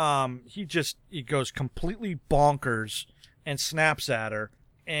finally, he goes completely bonkers and snaps at her.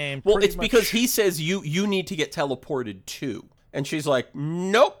 And because he says you need to get teleported too, and she's like,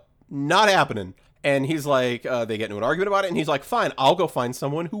 nope, not happening. And he's like, they get into an argument about it, and he's like, fine, I'll go find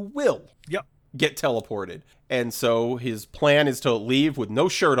someone who will. Yep. Get teleported. And so his plan is to leave with no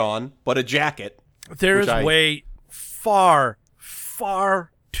shirt on, but a jacket. There is way far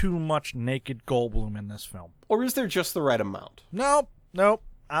too much naked Goldblum in this film. Or is there just the right amount? Nope.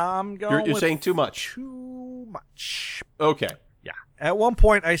 I'm going You're saying too much. Too much. Okay. Yeah. At one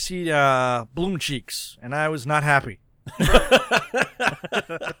point, I see Bloom cheeks, and I was not happy.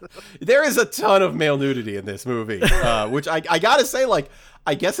 There is a ton of male nudity in this movie, which I gotta say, like,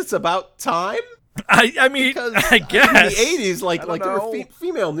 I guess it's about time. I mean, because I guess in the 80s, like there were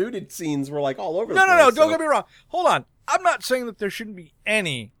female nuded scenes were like all over. No, don't get me wrong. Hold on, I'm not saying that there shouldn't be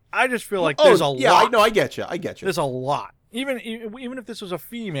any. I just feel like there's a lot. Yeah, I get you. There's a lot. Even if this was a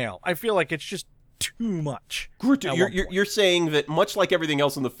female, I feel like it's just too much. You're saying that much like everything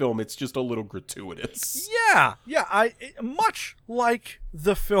else in the film, it's just a little gratuitous. Yeah. Much like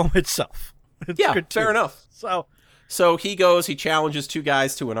the film itself. Fair enough. So he challenges two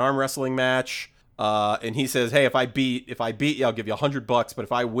guys to an arm wrestling match, and he says, "Hey, if I beat you, I'll give you $100. But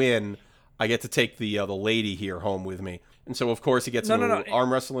if I win, I get to take the lady here home with me." And so, of course, he gets into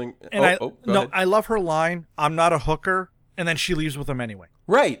arm wrestling. And I love her line, "I'm not a hooker," and then she leaves with him anyway.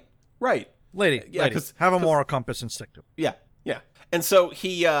 Right. Ladies, have a moral compass and stick to it. Yeah. And so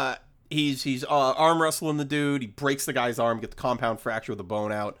he's arm wrestling the dude. He breaks the guy's arm, get the compound fracture with the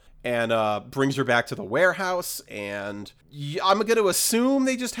bone out, and brings her back to the warehouse. And I'm going to assume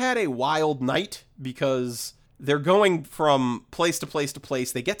they just had a wild night, because they're going from place to place to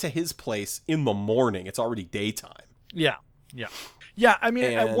place. They get to his place in the morning. It's already daytime. Yeah. I mean,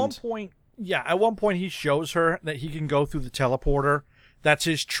 at one point he shows her that he can go through the teleporter. That's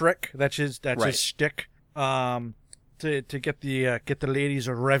his trick. That's his shtick. To get the ladies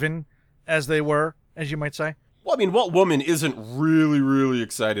revving, as you might say. Well, I mean, what woman isn't really, really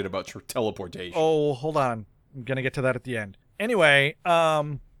excited about your teleportation? Oh, hold on. I'm gonna get to that at the end. Anyway,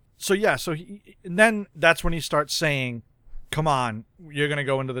 and then that's when he starts saying, "Come on, you're gonna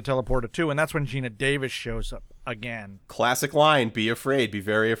go into the teleporter too," and that's when Gina Davis shows up again. Classic line: "Be afraid, be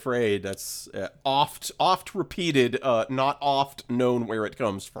very afraid." That's oft repeated, not oft known where it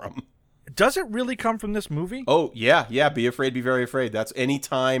comes from. Does it really come from this movie? Oh, yeah. Be afraid, be very afraid. That's any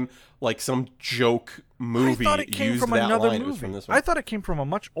time like some joke movie used that line. It was from this one. I thought it came from a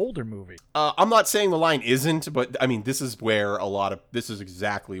much older movie. I'm not saying the line isn't, but I mean, this is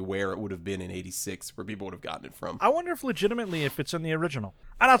exactly where it would have been in '86, where people would have gotten it from. I wonder if it's in the original.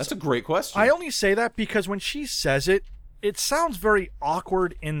 That's a great question. I only say that because when she says it, it sounds very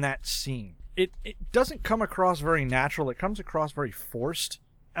awkward in that scene. It doesn't come across very natural. It comes across very forced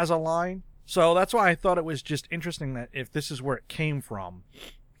as a line. So that's why I thought it was just interesting that if this is where it came from,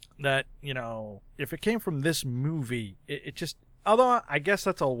 that, if it came from this movie, it just, although I guess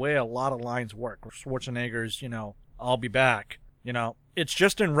that's a way a lot of lines work. Schwarzenegger's, "I'll be back," it's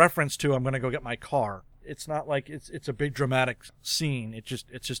just in reference to, "I'm going to go get my car." It's not like it's a big dramatic scene. It's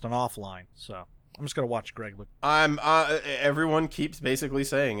just an offline. So I'm just gonna watch Greg look. Everyone keeps basically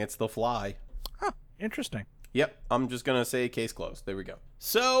saying it's The Fly. Huh, interesting. Yep, I'm just gonna say case closed. There we go.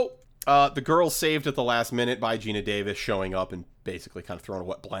 So, the girl's saved at the last minute by Gina Davis showing up and basically kind of throwing a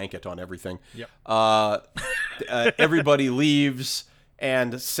wet blanket on everything. Yep. Everybody leaves,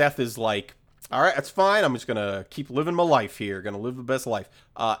 and Seth is like, all right, that's fine. I'm just going to keep living my life here. Going to live the best life.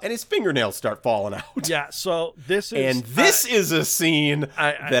 And his fingernails start falling out. Yeah, so this is... And this is a scene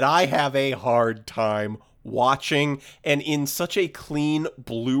that I have a hard time watching. And in such a clean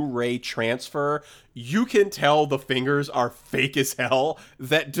Blu-ray transfer, you can tell the fingers are fake as hell.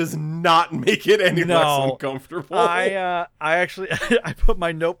 That does not make it any less uncomfortable. I actually I put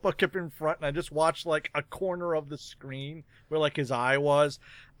my notebook up in front and I just watched like a corner of the screen where like his eye was.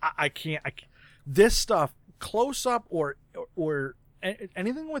 I can't this stuff close up or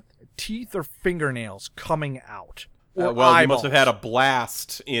anything with teeth or fingernails coming out. Or well, eyeballs. you must have had a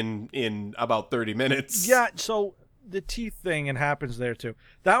blast in about 30 minutes. Yeah, so the teeth thing, it happens there too.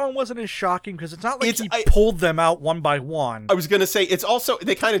 That one wasn't as shocking because it's not like he pulled them out one by one. I was gonna say it's also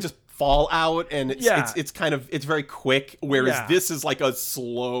they kind of just fall out and it's very quick, whereas this is like a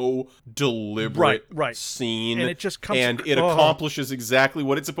slow, deliberate scene, and it just comes and it accomplishes exactly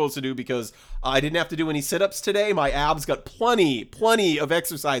what it's supposed to do. Because I didn't have to do any sit-ups today. My abs got plenty of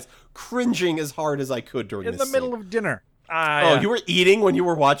exercise, cringing as hard as I could during in the middle of dinner. You were eating when you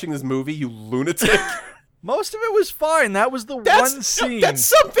were watching this movie, you lunatic. Most of it was fine. That was the one scene. That's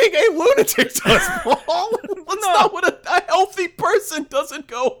something a lunatic does, Paul. That's not what a healthy person doesn't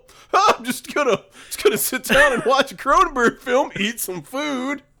go. Oh, I'm just gonna sit down and watch a Cronenberg film, eat some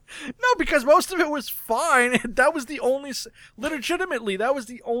food. No, because most of it was fine. That was the only, legitimately, that was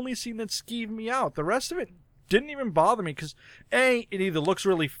the only scene that skeeved me out. The rest of it didn't even bother me because A, it either looks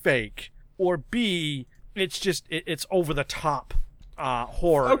really fake, or B, it's just it's over the top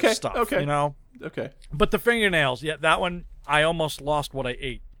horror stuff. Okay. You know. Okay. But the fingernails, yeah, that one I almost lost what I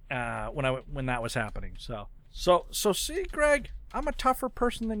ate when that was happening. So see, Greg, I'm a tougher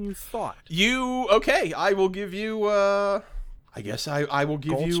person than you thought. Okay? I will give you. I guess I will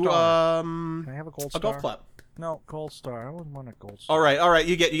give gold you. Star. Can I have a gold star? A golf clap. No, gold star. I wouldn't want a gold star. All right.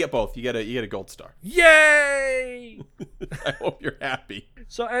 You get both. You get a gold star. Yay! I hope you're happy.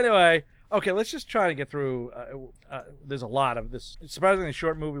 So anyway. Okay, let's just try to get through. There's a lot of this. It's surprisingly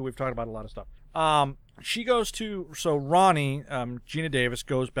short movie. We've talked about a lot of stuff. She goes to, so Ronnie, Gina Davis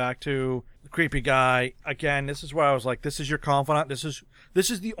goes back to the creepy guy. Again, this is where I was like, this is your confidant. This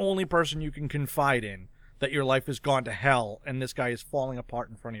is the only person you can confide in, that your life has gone to hell and this guy is falling apart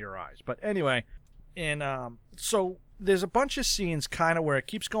in front of your eyes. But anyway, and so there's a bunch of scenes kind of where it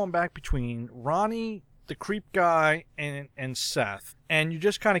keeps going back between Ronnie, the creep guy, and Seth, and you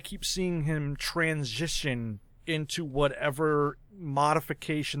just kind of keep seeing him transition into whatever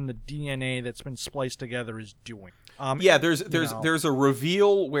modification the DNA that's been spliced together is doing. There's a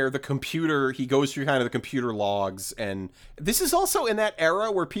reveal where the computer, he goes through kind of the computer logs, and this is also in that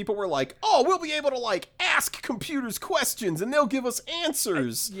era where people were like, oh, we'll be able to like ask computers questions and they'll give us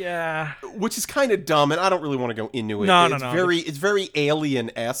answers. Yeah. Which is kind of dumb, and I don't really want to go into it. No. It's very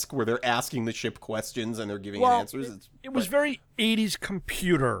Alien-esque where they're asking the ship questions and they're giving answers. It was very 80s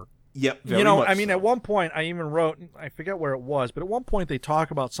computer. Yep, very much I mean, so. At one point, I even wrote, I forget where it was, but at one point they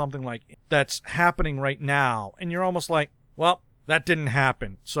talk about something like that's happening right now, and you're almost like, well, that didn't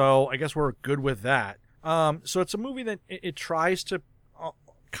happen, so I guess we're good with that. So it's a movie that it tries to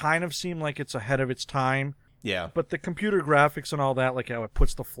kind of seem like it's ahead of its time. Yeah. But the computer graphics and all that, like how it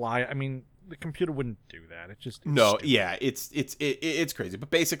puts the fly, I mean, the computer wouldn't do that. It's stupid. Yeah, it's crazy. But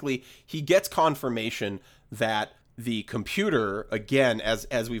basically, he gets confirmation that the computer, again,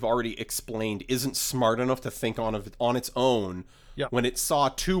 as we've already explained, isn't smart enough to think on its own. Yep. When it saw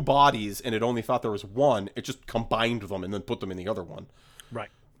two bodies and it only thought there was one, it just combined them and then put them in the other one. Right.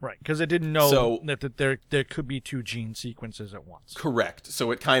 Because it didn't know that there could be two gene sequences at once. Correct.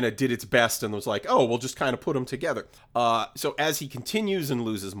 So it kind of did its best and was like, oh, we'll just kind of put them together. So as he continues and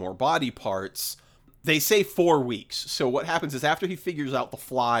loses more body parts, they say 4 weeks. So what happens is after he figures out the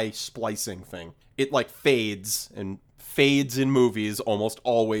fly splicing thing, it like fades, and fades in movies almost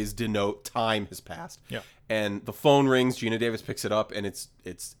always denote time has passed. Yeah. And the phone rings, Gina Davis picks it up, and it's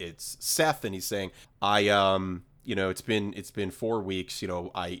Seth, and he's saying, it's been 4 weeks,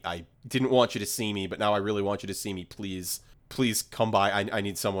 I didn't want you to see me, but now I really want you to see me. Please come by. I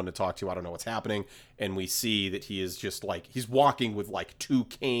need someone to talk to. I don't know what's happening. And we see that he is just like, he's walking with like 2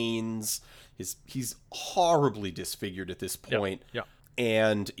 canes. He's horribly disfigured at this point. Yeah.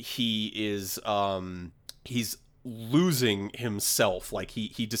 And he is, he's losing himself. Like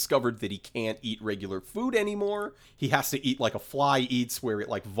he discovered that he can't eat regular food anymore. He has to eat like a fly eats, where it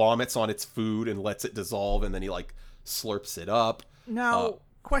like vomits on its food and lets it dissolve, and then he like slurps it up. Now,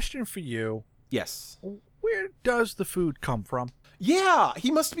 question for you. Yes. Where does the food come from? Yeah,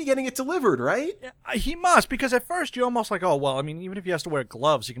 he must be getting it delivered, right? Yeah, he must, because at first you're almost like, oh, well, I mean, even if he has to wear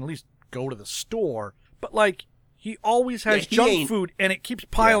gloves, he can at least go to the store. But, like, he always has junk food, and it keeps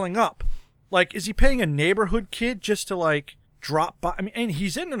piling up. Like, is he paying a neighborhood kid just to, like, drop by? I mean, and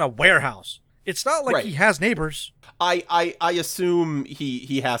he's in a warehouse. It's not like he has neighbors. I assume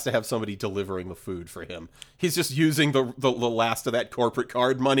he has to have somebody delivering the food for him. He's just using the last of that corporate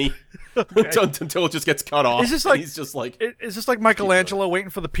card money until it just gets cut off. Is this like, he's just like, is this like Michelangelo waiting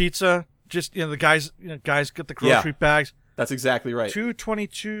for the pizza? Just, the guys get the grocery bags. That's exactly right.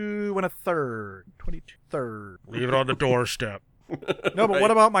 2.22 and a third. 22 third. Leave it on the doorstep. No, but what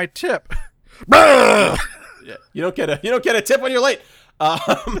about my tip? Yeah, you don't get a tip when you're late.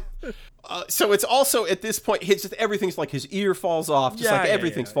 So it's also at this point, everything's like his ear falls off,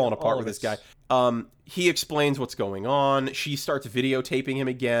 everything's falling apart with this guy. He explains what's going on. She starts videotaping him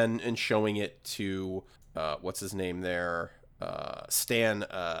again and showing it to what's his name there, Stathis,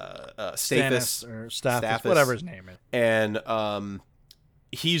 or Stathis, whatever his name is. And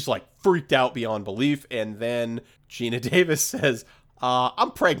he's like freaked out beyond belief. And then Geena Davis says,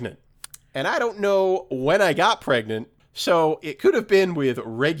 "I'm pregnant, and I don't know when I got pregnant." So it could have been with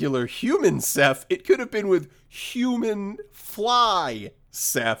regular human Seth. It could have been with human fly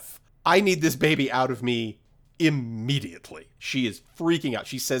Seth. I need this baby out of me immediately. She is freaking out.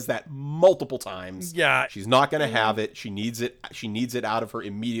 She says that multiple times. Yeah. She's not going to have it. She needs it. She needs it out of her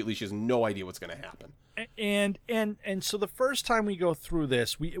immediately. She has no idea what's going to happen. And so the first time we go through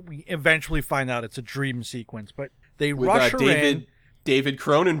this, we eventually find out it's a dream sequence, but they rush her in. David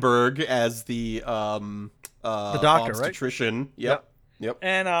Cronenberg as the doctor, obstetrician. Right? Yep.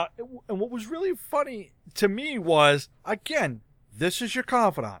 And what was really funny to me was, again, this is your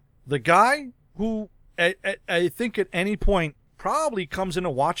confidant. The guy who I think at any point probably comes in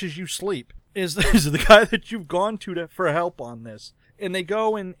and watches you sleep is the guy that you've gone to for help on this. And they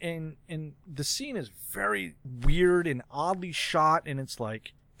go and the scene is very weird and oddly shot, and it's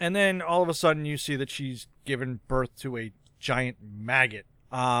like, and then all of a sudden you see that she's given birth to a giant maggot,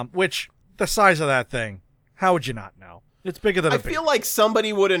 which the size of that thing, how would you not know? It's bigger than I feel like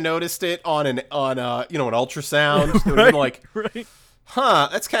somebody would have noticed it on an ultrasound. They would have been like, right. Huh,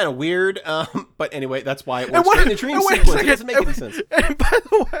 that's kind of weird. But anyway, that's why it works in the dream sequence. It doesn't make any sense. And by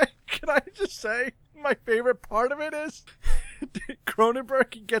the way, can I just say, my favorite part of it is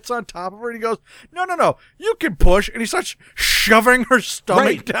Cronenberg, he gets on top of her and he goes, no, you can push. And he starts shoving her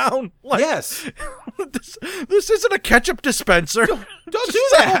stomach down. Like, yes. This isn't a ketchup dispenser. Don't do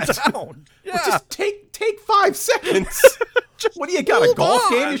that. Down. Yeah. Well, just take 5 seconds. What do you got, a golf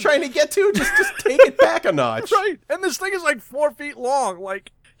game you're trying to get to? Just take it back a notch. Right. And this thing is like 4 feet long.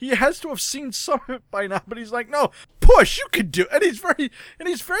 Like, he has to have seen some of it by now, but he's like, no, push, you can do it. And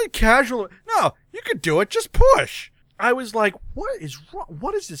he's very casual. No, you can do it, just push. I was like, what is wrong?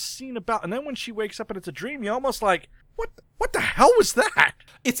 What is this scene about? And then when she wakes up and it's a dream, you're almost like, what the hell was that?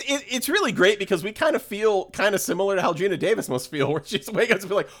 It's really great because we kind of feel kind of similar to how Geena Davis must feel, where she's waking up and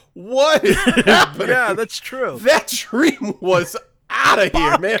be like, what is happening? Yeah, that's true. That dream was out of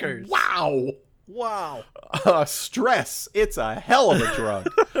here, man. Wow. Stress. It's a hell of a drug.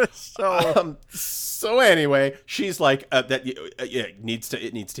 So anyway, she's like, it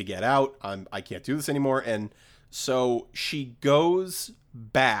needs to get out. I can't do this anymore. And so she goes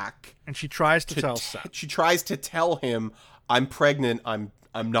back and she tries to tell Seth. She tries to tell him, I'm pregnant. I'm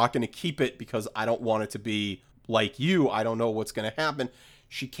not going to keep it because I don't want it to be like you. I don't know what's going to happen.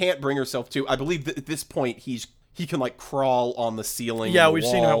 She can't bring herself to. I believe that at this point he can like crawl on the ceiling. Yeah, we've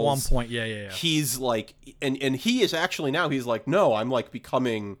seen him at one point. Yeah. He's like, and he is actually now, he's like, no, I'm like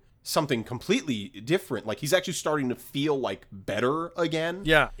becoming something completely different. Like he's actually starting to feel like better again.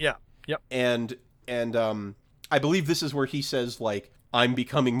 Yeah. Yep. And I believe this is where he says like, I'm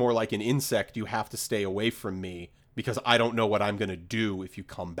becoming more like an insect. You have to stay away from me because I don't know what I'm going to do if you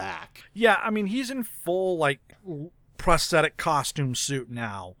come back. Yeah. I mean, he's in full like prosthetic costume suit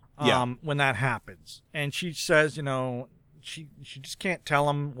now. When that happens, and she says, she just can't tell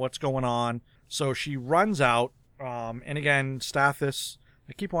him what's going on, so she runs out. And again, Stathis,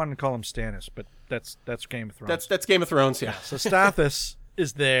 I keep wanting to call him Stannis, but that's Game of Thrones. That's Game of Thrones, yeah. So Stathis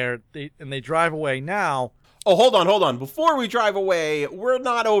is there, and they drive away now. Oh, hold on. Before we drive away, we're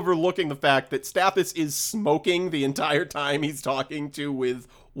not overlooking the fact that Stathis is smoking the entire time he's talking with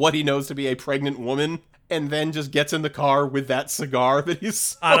what he knows to be a pregnant woman. And then just gets in the car with that cigar that he's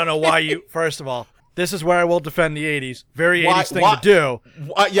smoking. I don't know why first of all, this is where I will defend the 80s. Very 80s thing to do.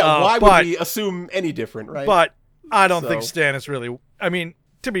 Why would we assume any different, right? But I don't think Stannis really... I mean,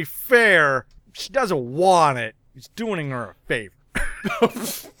 to be fair, she doesn't want it. He's doing her a favor.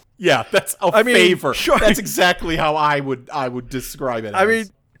 Yeah, that's a favor. Sure. That's exactly how I would describe it. I mean,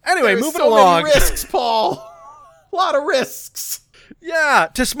 anyway, There's moving so along. Many risks, Paul. A lot of risks. Yeah,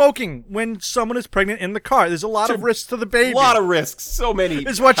 to smoking when someone is pregnant in the car. There's a lot of risks to the baby. A lot of risks. So many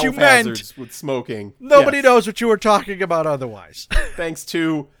is what you meant with smoking. Nobody knows what you were talking about otherwise. Thanks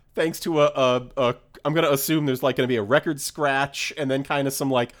to a I'm going to assume there's like going to be a record scratch and then kind of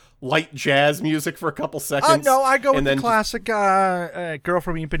some like light jazz music for a couple seconds. No, I go with the classic Girl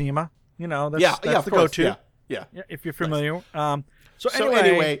from Ipanema. You know, that's the go-to. Yeah. If you're familiar. Nice. So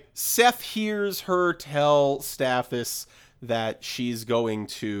anyway, Seth hears her tell Stathis that she's going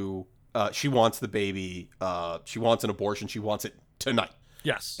to, she wants the baby, she wants an abortion, she wants it tonight.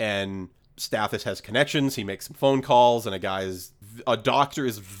 Yes. And Stathis has connections, he makes some phone calls, and a doctor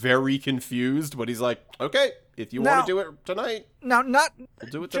is very confused, but he's like, okay, if you want to do it tonight, we'll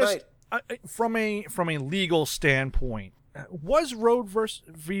do it tonight. From a legal standpoint, was Roe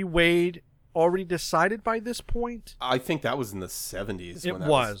v. Wade already decided by this point? I think that was in the 70s. It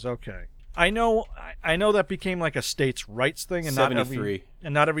was okay. I know that became like a states' rights thing, and not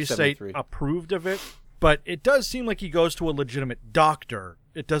every state approved of it. But it does seem like he goes to a legitimate doctor.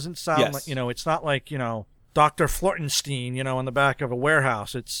 It doesn't sound like, it's not like, Dr. Flortenstein, in the back of a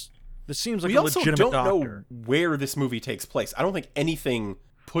warehouse. This seems like a legitimate doctor. We also don't know where this movie takes place. I don't think anything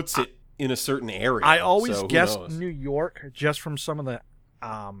puts it in a certain area. I always guessed New York just from some of the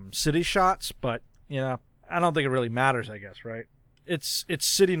city shots, but I don't think it really matters, I guess, right? It's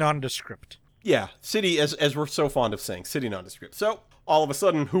city nondescript. Yeah, city, as we're so fond of saying, city nondescript. So all of a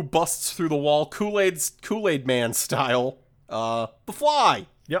sudden, who busts through the wall? Kool-Aid Man style. The Fly.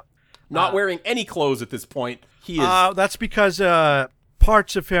 Yep. Not wearing any clothes at this point. He is. That's because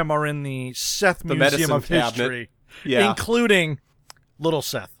parts of him are in the Seth Museum of History, including Little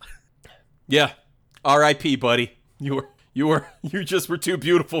Seth. Yeah. R.I.P., buddy. You just were too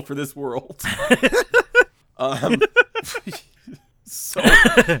beautiful for this world. So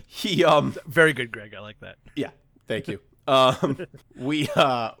he very good, Greg. I like that. Yeah, thank you.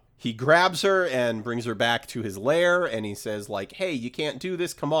 He grabs her and brings her back to his lair, and he says like, "Hey, you can't do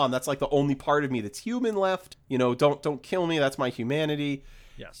this. Come on, that's like the only part of me that's human left. Don't kill me. That's my humanity."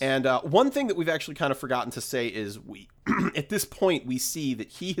 Yes. And one thing that we've actually kind of forgotten to say is we at this point we see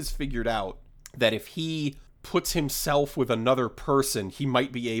that he has figured out that if he puts himself with another person, he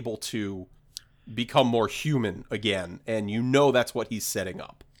might be able to become more human again, and that's what he's setting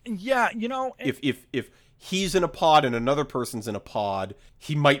up. Yeah, if he's in a pod and another person's in a pod,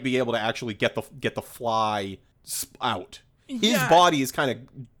 he might be able to actually get the Fly out. His body is kind of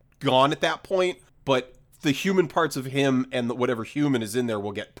gone at that point, but the human parts of him and whatever human is in there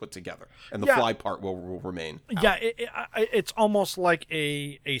will get put together, and the Fly part will remain out. Yeah, it's almost like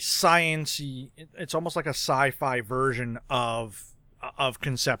a science-y, it's almost like a sci-fi version of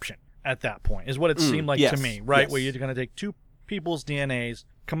conception at that point, is what it seemed like to me, right? Yes. Where you're going to take two people's DNAs,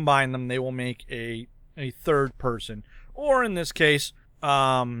 combine them, they will make a third person, or in this case,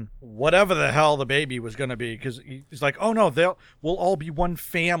 whatever the hell the baby was going to be, because he's like, oh no, we'll all be one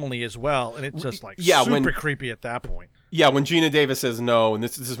family as well, and it's just like super creepy at that point. Yeah, when Gina Davis says no, and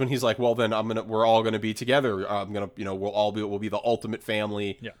this is when he's like, well then we're all gonna be together. We'll be the ultimate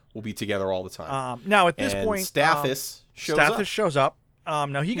family. Yeah. We'll be together all the time. Now at this point, Stathis shows up.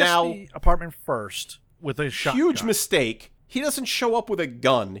 Now he gets the apartment first with a shotgun. Huge mistake. He doesn't show up with a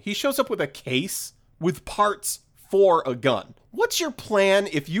gun. He shows up with a case with parts for a gun. What's your plan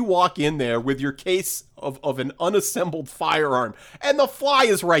if you walk in there with your case of an unassembled firearm and the Fly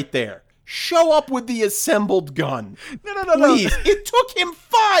is right there? Show up with the assembled gun. No. Please. It took him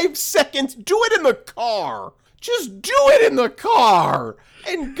 5 seconds. Do it in the car. Just do it in the car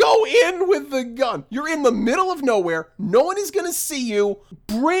and go in with the gun. You're in the middle of nowhere. No one is going to see you.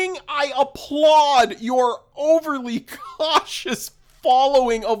 I applaud your overly cautious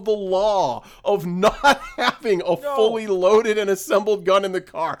following of the law of not having a fully loaded and assembled gun in the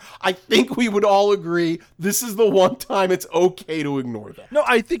car. I think we would all agree this is the one time it's okay to ignore that. No,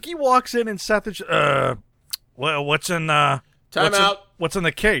 I think he walks in and Seth is, what's in what's in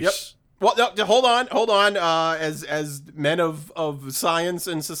the case? Yep. Well, no, hold on. As men of science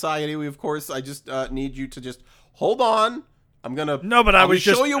and society, we of course, I just need you to just hold on. I'm gonna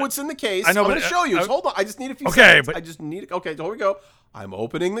show you what's in the case. I know, I'm gonna show you. Hold on. I just need a few seconds. Okay, here we go. I'm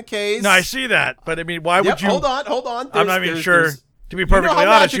opening the case. No, I see that, but I mean, why would you? Hold on. I'm not even sure. To be perfectly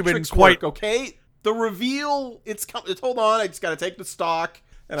honest, you've been quite okay. The reveal. It's hold on. I just gotta take the stock.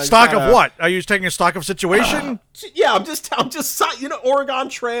 Stock of what? Are you taking a stock of situation? Yeah, I'm just, Oregon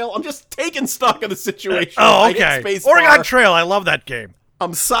Trail. I'm just taking stock of the situation. Oh, okay. Oregon Trail. I love that game.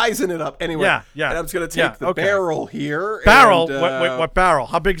 I'm sizing it up anyway. Yeah. And I'm just going to take the barrel here. Barrel? And, what barrel?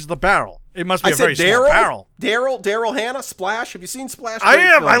 How big is the barrel? It must be a very small barrel. Daryl Hannah, Splash. Have you seen Splash? I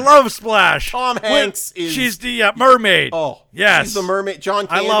am. I love Splash. Tom Hanks is... She's the mermaid. Oh, yes. She's the mermaid. John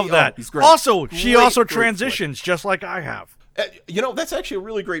Candy. I love that. He's great. Also, she also transitions just like I have. That's actually a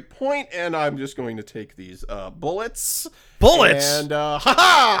really great point, and I'm just going to take these bullets. Bullets? And,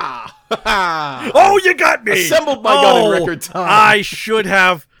 ha-ha! Oh, you got me! Assembled my gun in record time. I should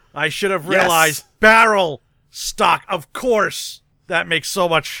have realized. Barrel stock, of course. That makes so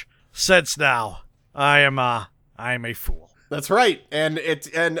much sense now. I am a fool. That's right, and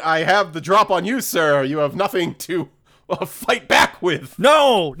I have the drop on you, sir. You have nothing to fight back with.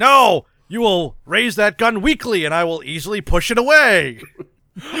 No. You will raise that gun weakly, and I will easily push it away.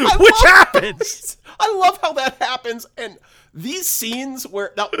 Which happens. I love how that happens, and these scenes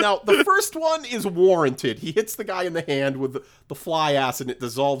where now the first one is warranted. He hits the guy in the hand with the fly acid, and it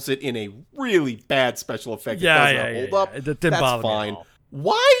dissolves it in a really bad special effect. Yeah, it doesn't hold up. It didn't bother fine. me at all.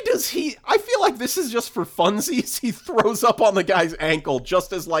 Why does he? I feel like this is just for funsies. He throws up on the guy's ankle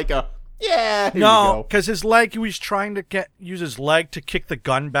just as like a. Yeah, here no, because his leg, he was trying to use his leg to kick the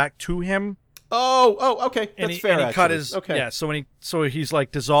gun back to him. Oh, okay, that's fair. And he cut his So he's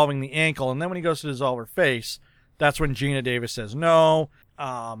like dissolving the ankle, and then when he goes to dissolve her face, that's when Geena Davis says no.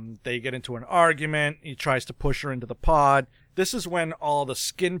 They get into an argument. He tries to push her into the pod. This is when all the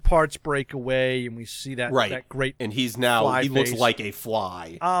skin parts break away, and we see that great. And he looks like a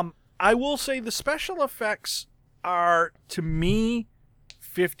fly. I will say the special effects are, to me,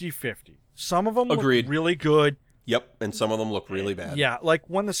 50-50. Some of them look really good. Yep, and some of them look really bad. Yeah, like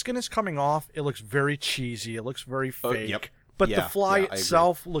when the skin is coming off, it looks very cheesy. It looks very fake. Yep. But the fly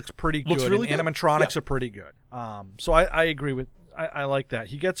itself looks pretty good. Really and animatronics are pretty good. So I agree with. I like that.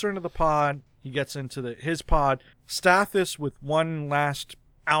 He gets her into the pod. He gets into his pod. Stathis, with one last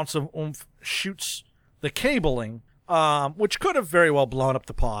ounce of oomph, shoots the cabling, which could have very well blown up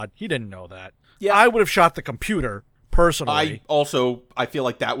the pod. He didn't know that. Yeah, I would have shot the computer. Personally, I feel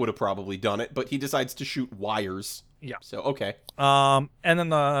like that would have probably done it, but he decides to shoot wires. Yeah. So okay. And then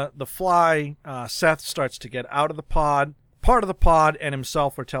the fly, Seth starts to get out of the pod. Part of the pod and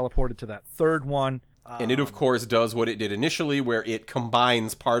himself are teleported to that third one. And it of course does what it did initially, where it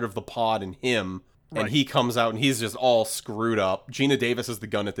combines part of the pod and him, and he comes out and he's just all screwed up. Geena Davis is the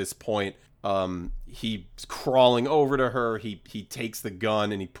gun at this point. He's crawling over to her. He takes the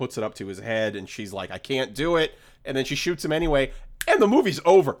gun and he puts it up to his head, and she's like, "I can't do it." And then she shoots him anyway, and the movie's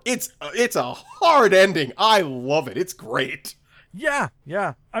over. It's a hard ending. I love it. It's great. Yeah.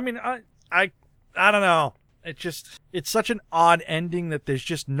 I mean, I don't know. It's such an odd ending that there's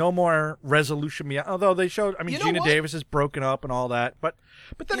just no more resolution beyond. Although they showed, Geena Davis is broken up and all that, but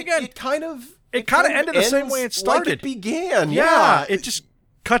then again, it kind of ended the same way it started. Like it began. Yeah, it just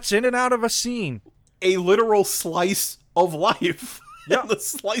cuts in and out of a scene. A literal slice of life. Yeah, the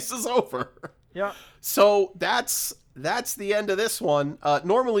slice is over. Yeah. So that's the end of this one.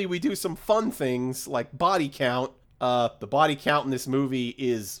 Normally we do some fun things like body count. The body count in this movie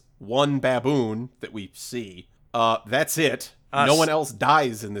is one baboon that we see. That's it. No one else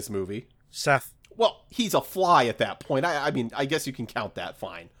dies in this movie. Seth. Well, he's a fly at that point. I mean, I guess you can count that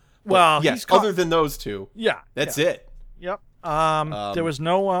fine. But well, yes, other than those two. Yeah. That's it. Yep. There was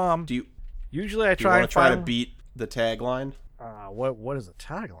no usually I try to beat the tagline. What is the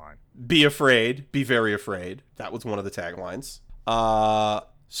tagline? Be afraid, be very afraid. That was one of the taglines.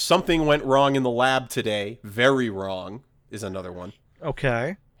 Something went wrong in the lab today. Very wrong is another one.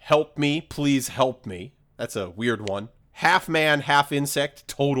 Okay. Help me, please help me. That's a weird one. Half man, half insect,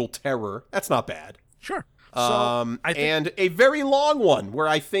 total terror. That's not bad. Sure. And a very long one where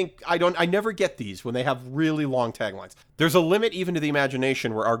I never get these when they have really long taglines. There's a limit even to the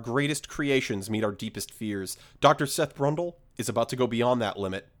imagination where our greatest creations meet our deepest fears. Dr. Seth Brundle is about to go beyond that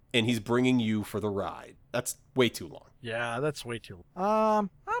limit, and he's bringing you for the ride. That's way too long. Yeah, that's way too long.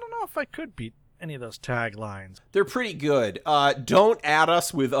 I don't know if I could beat any of those taglines. They're pretty good. Don't add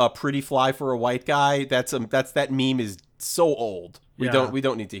us with a pretty fly for a white guy. That meme is so old. We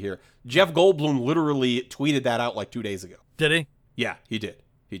don't need to hear. Jeff Goldblum literally tweeted that out like 2 days ago. Did he? Yeah, he did.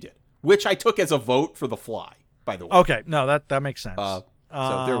 Which I took as a vote for the fly, by the way. Okay, no, that makes sense. So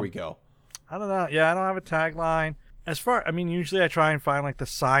there we go. I don't know. Yeah, I don't have a tagline. Usually I try and find like the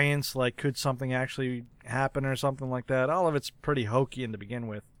science, like could something actually happen or something like that. All of it's pretty hokey to begin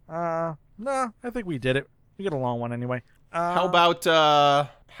with. No, I think we did it. We get a long one anyway. How about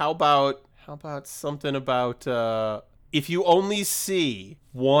something about if you only see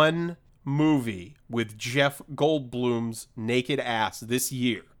one movie with Jeff Goldblum's naked ass this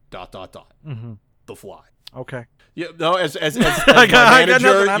year, ... Mm-hmm. The Fly. Okay. Yeah, no, as my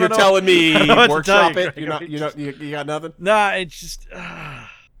manager, you're telling me workshop it. You got nothing. Nah, it's just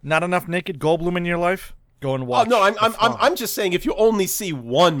not enough naked Goldblum in your life. Go and watch. Oh no, I'm just saying if you only see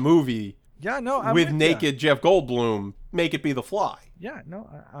one movie, with naked Jeff Goldblum, make it be The Fly. Yeah, no,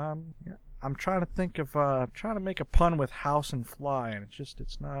 I'm trying to think of trying to make a pun with house and fly, and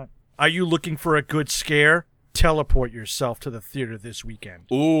it's not. Are you looking for a good scare? Teleport yourself to the theater this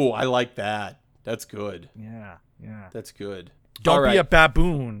weekend. Ooh, I like that. That's good. Yeah. That's good. Don't be a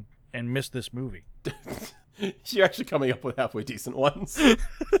baboon and miss this movie. You're actually coming up with halfway decent ones.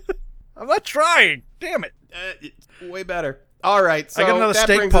 I'm not trying. Damn it. Way better. All right, so I got another that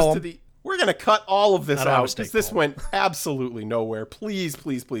steak brings poem. us to we're going to cut all of this out because this poem. went absolutely nowhere. Please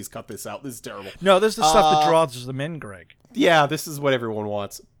cut this out. This is terrible. No, this is the stuff that draws them in, Greg. Yeah, this is what everyone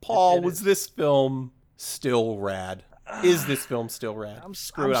wants. Paul, was this film still rad? Is this film still rad?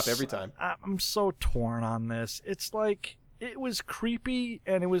 Screw it up every time. I'm so torn on this. It's like it was creepy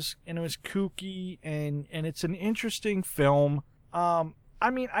and it was kooky and it's an interesting film. I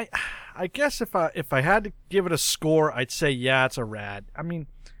mean, I guess if I had to give it a score, I'd say yeah, it's a rad. I mean,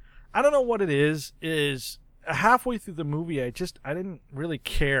 I don't know what it is halfway through the movie I didn't really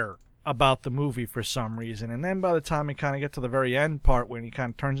care about the movie for some reason, and then by the time you kind of get to the very end part when he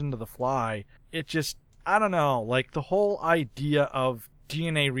kind of turns into the Fly, it just, I don't know, like the whole idea of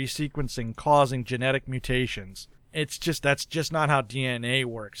DNA resequencing causing genetic mutations, it's just, that's just not how DNA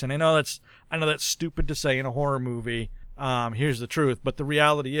works. And I know that's stupid to say in a horror movie. Here's the truth, but the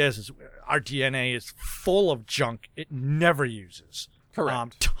reality is our DNA is full of junk it never uses.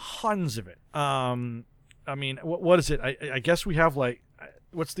 Correct. Tons of it. I mean, what is it? I guess we have like,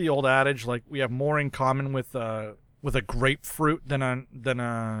 what's the old adage? Like we have more in common with a grapefruit than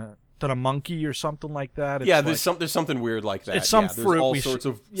a monkey or something like that. It's there's something weird like that. It's some fruit. fruit. There's all sorts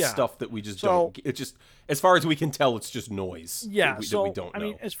of stuff that we just don't. It's just, as far as we can tell, it's just noise. Yeah. That we don't know. I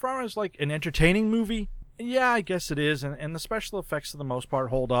mean, as far as like an entertaining movie, yeah, I guess it is, and the special effects for the most part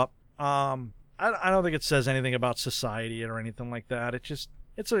hold up. I don't think it says anything about society or anything like that. It's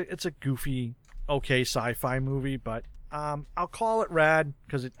a goofy, okay sci-fi movie, but I'll call it rad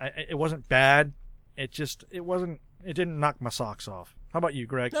because it wasn't bad. It didn't knock my socks off. How about you,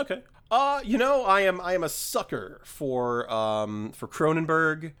 Greg? Okay. I am a sucker for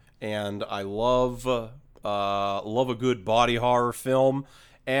Cronenberg, and I love a good body horror film,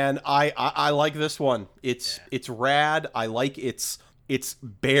 and I like this one. It's rad. I like its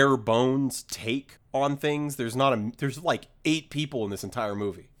bare bones take on things. There's like 8 people in this entire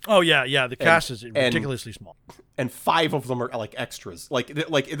movie. Oh yeah. The cast is ridiculously small, and 5 of them are like extras. Like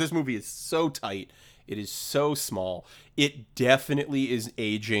this movie is so tight. It is so small. It definitely is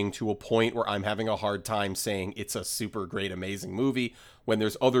aging to a point where I'm having a hard time saying it's a super great, amazing movie when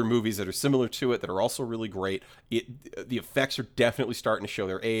there's other movies that are similar to it that are also really great. The effects are definitely starting to show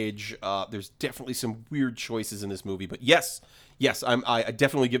their age. There's definitely some weird choices in this movie, but yes, I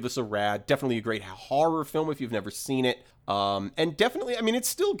definitely give this a rad. Definitely a great horror film if you've never seen it. And definitely, I mean, it's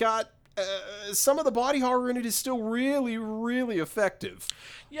still got some of the body horror in it is still really, really effective.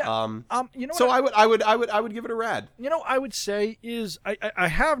 Yeah. So I would give it a rad. I would say is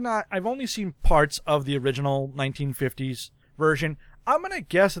I've only seen parts of the original 1950s version. I'm gonna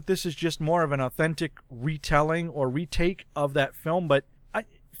guess that this is just more of an authentic retelling or retake of that film, but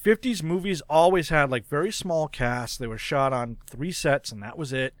 50s movies always had like very small casts. They were shot on 3 sets and that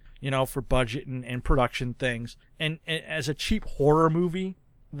was it, for budget and production things. And as a cheap horror movie,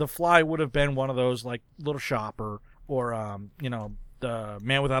 The Fly would have been one of those like Little Shop or The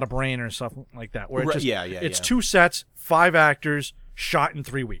Man Without a Brain or something like that, where it's 2 sets, 5 actors, shot in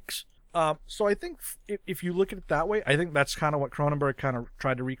 3 weeks. So I think if you look at it that way, I think that's kind of what Cronenberg kind of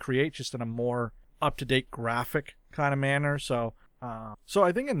tried to recreate, just in a more up-to-date graphic kind of manner. So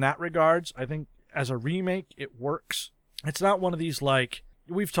I think in that regards, I think as a remake, it works. It's not one of these like,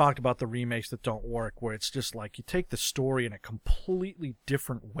 we've talked about the remakes that don't work, where it's just like you take the story in a completely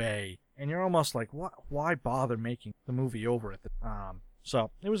different way, and you're almost like, why bother making the movie over it?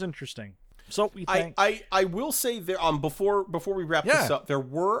 So it was interesting. So we think I will say there before we wrap this up, there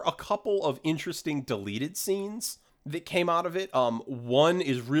were a couple of interesting deleted scenes that came out of it. One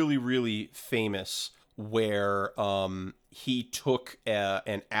is really, really famous, where he took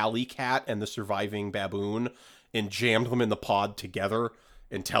an alley cat and the surviving baboon and jammed them in the pod together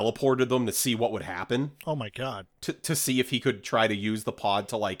and teleported them to see what would happen. Oh my god! To see if he could try to use the pod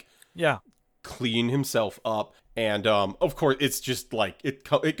to clean himself up. And of course, it's just like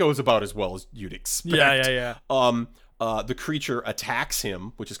it goes about as well as you'd expect. Yeah. the creature attacks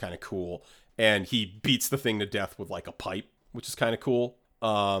him, which is kind of cool, and he beats the thing to death with like a pipe, which is kind of cool.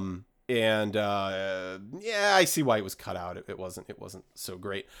 Yeah, I see why it was cut out. It wasn't so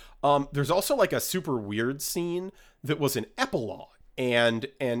great. There's also like a super weird scene that was an epilogue, and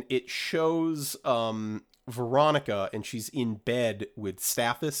it shows Veronica, and she's in bed with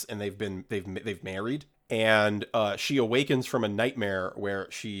Stathis, and they've married, and she awakens from a nightmare where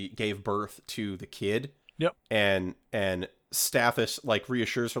she gave birth to the kid. Yep. And Stathis like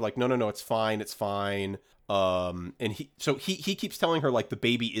reassures her like, no, it's fine. And he keeps telling her like the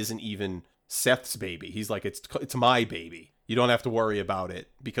baby isn't even Seth's baby. He's like, it's my baby. You don't have to worry about it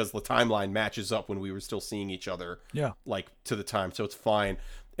because the timeline matches up when we were still seeing each other. Yeah. Like to the time. So it's fine.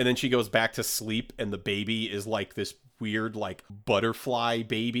 And then she goes back to sleep, and the baby is like this weird like butterfly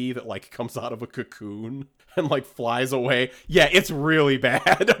baby that like comes out of a cocoon and like flies away. Yeah, it's really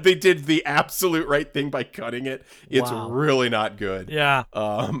bad. They did the absolute right thing by cutting it. It's really not good. Yeah.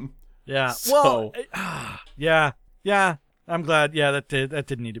 Yeah. So, well, yeah. I'm glad. Yeah, that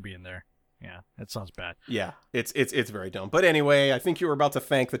didn't need to be in there. Yeah, that sounds bad. Yeah, it's very dumb. But anyway, I think you were about to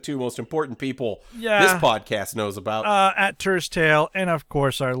thank the two most important people this podcast knows about. At Tur's Tale, and of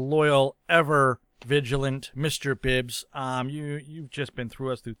course our loyal, ever vigilant Mr. Bibbs. You've just been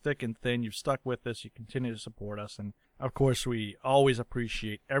through us through thick and thin. You've stuck with us. You continue to support us, and of course we always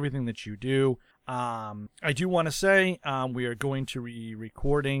appreciate everything that you do. I do want to say we are going to be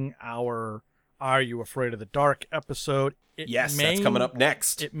recording our Are You Afraid of the Dark episode. That's coming up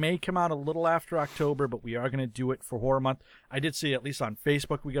next. It may come out a little after October, but we are going to do it for Horror Month. I did see, at least on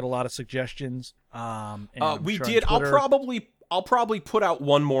Facebook, we got a lot of suggestions. We did. I'll probably put out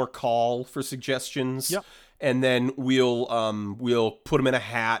one more call for suggestions. Yep. And then we'll put them in a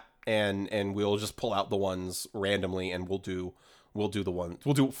hat and we'll just pull out the ones randomly, and we'll do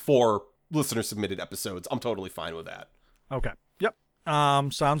 4 listener submitted episodes. I'm totally fine with that. Okay. Yep.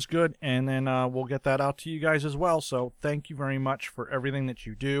 Sounds good. And then we'll get that out to you guys as well. So thank you very much for everything that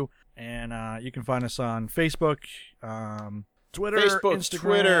you do. And you can find us on Facebook, Twitter,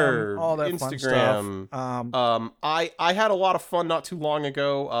 Instagram, all that fun stuff. I had a lot of fun not too long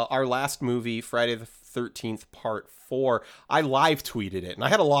ago. Our last movie, Friday the 13th Part 4, I live tweeted it, and I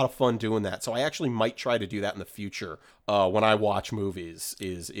had a lot of fun doing that. So I actually might try to do that in the future when I watch movies.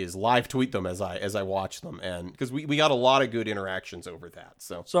 Is live tweet them as I watch them, and because we got a lot of good interactions over that.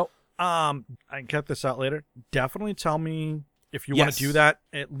 So I can cut this out later. Definitely tell me if you want to do that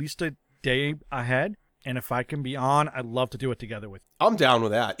at least a day ahead. And if I can be on, I'd love to do it together with you. I'm down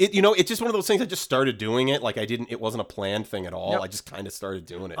with that. It's just one of those things. I just started doing it. Like it wasn't a planned thing at all. Yep. I just kind of started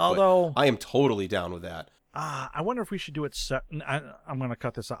doing it. Although I am totally down with that. I wonder if we should do it. I'm going to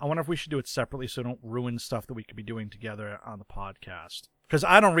cut this out. I wonder if we should do it separately so don't ruin stuff that we could be doing together on the podcast. Because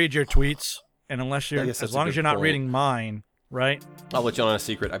I don't read your tweets, and unless as long as you're not reading mine, right? I'll let you on a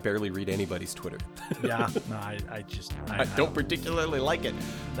secret. I barely read anybody's Twitter. Yeah, no, I don't particularly like it.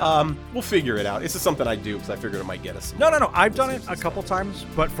 We'll figure it out. This is something I do because I figured it might get us. No. I've done it a couple times,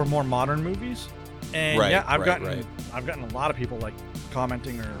 but for more modern movies. And I've gotten a lot of people like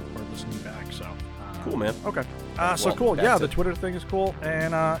commenting or listening back. So cool, man. Okay. So cool. Yeah, the Twitter thing is cool,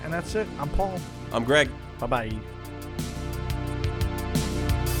 and that's it. I'm Paul. I'm Greg. Bye-bye.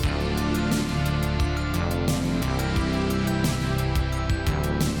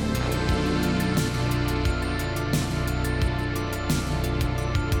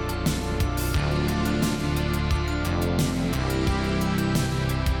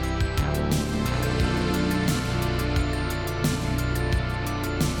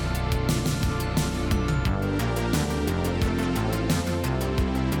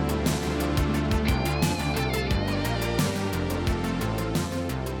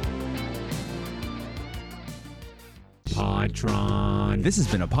 This has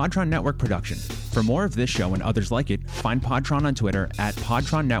been a Podtron Network production. For more of this show and others like it, find Podtron on Twitter at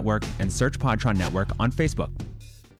Podtron Network and search Podtron Network on Facebook.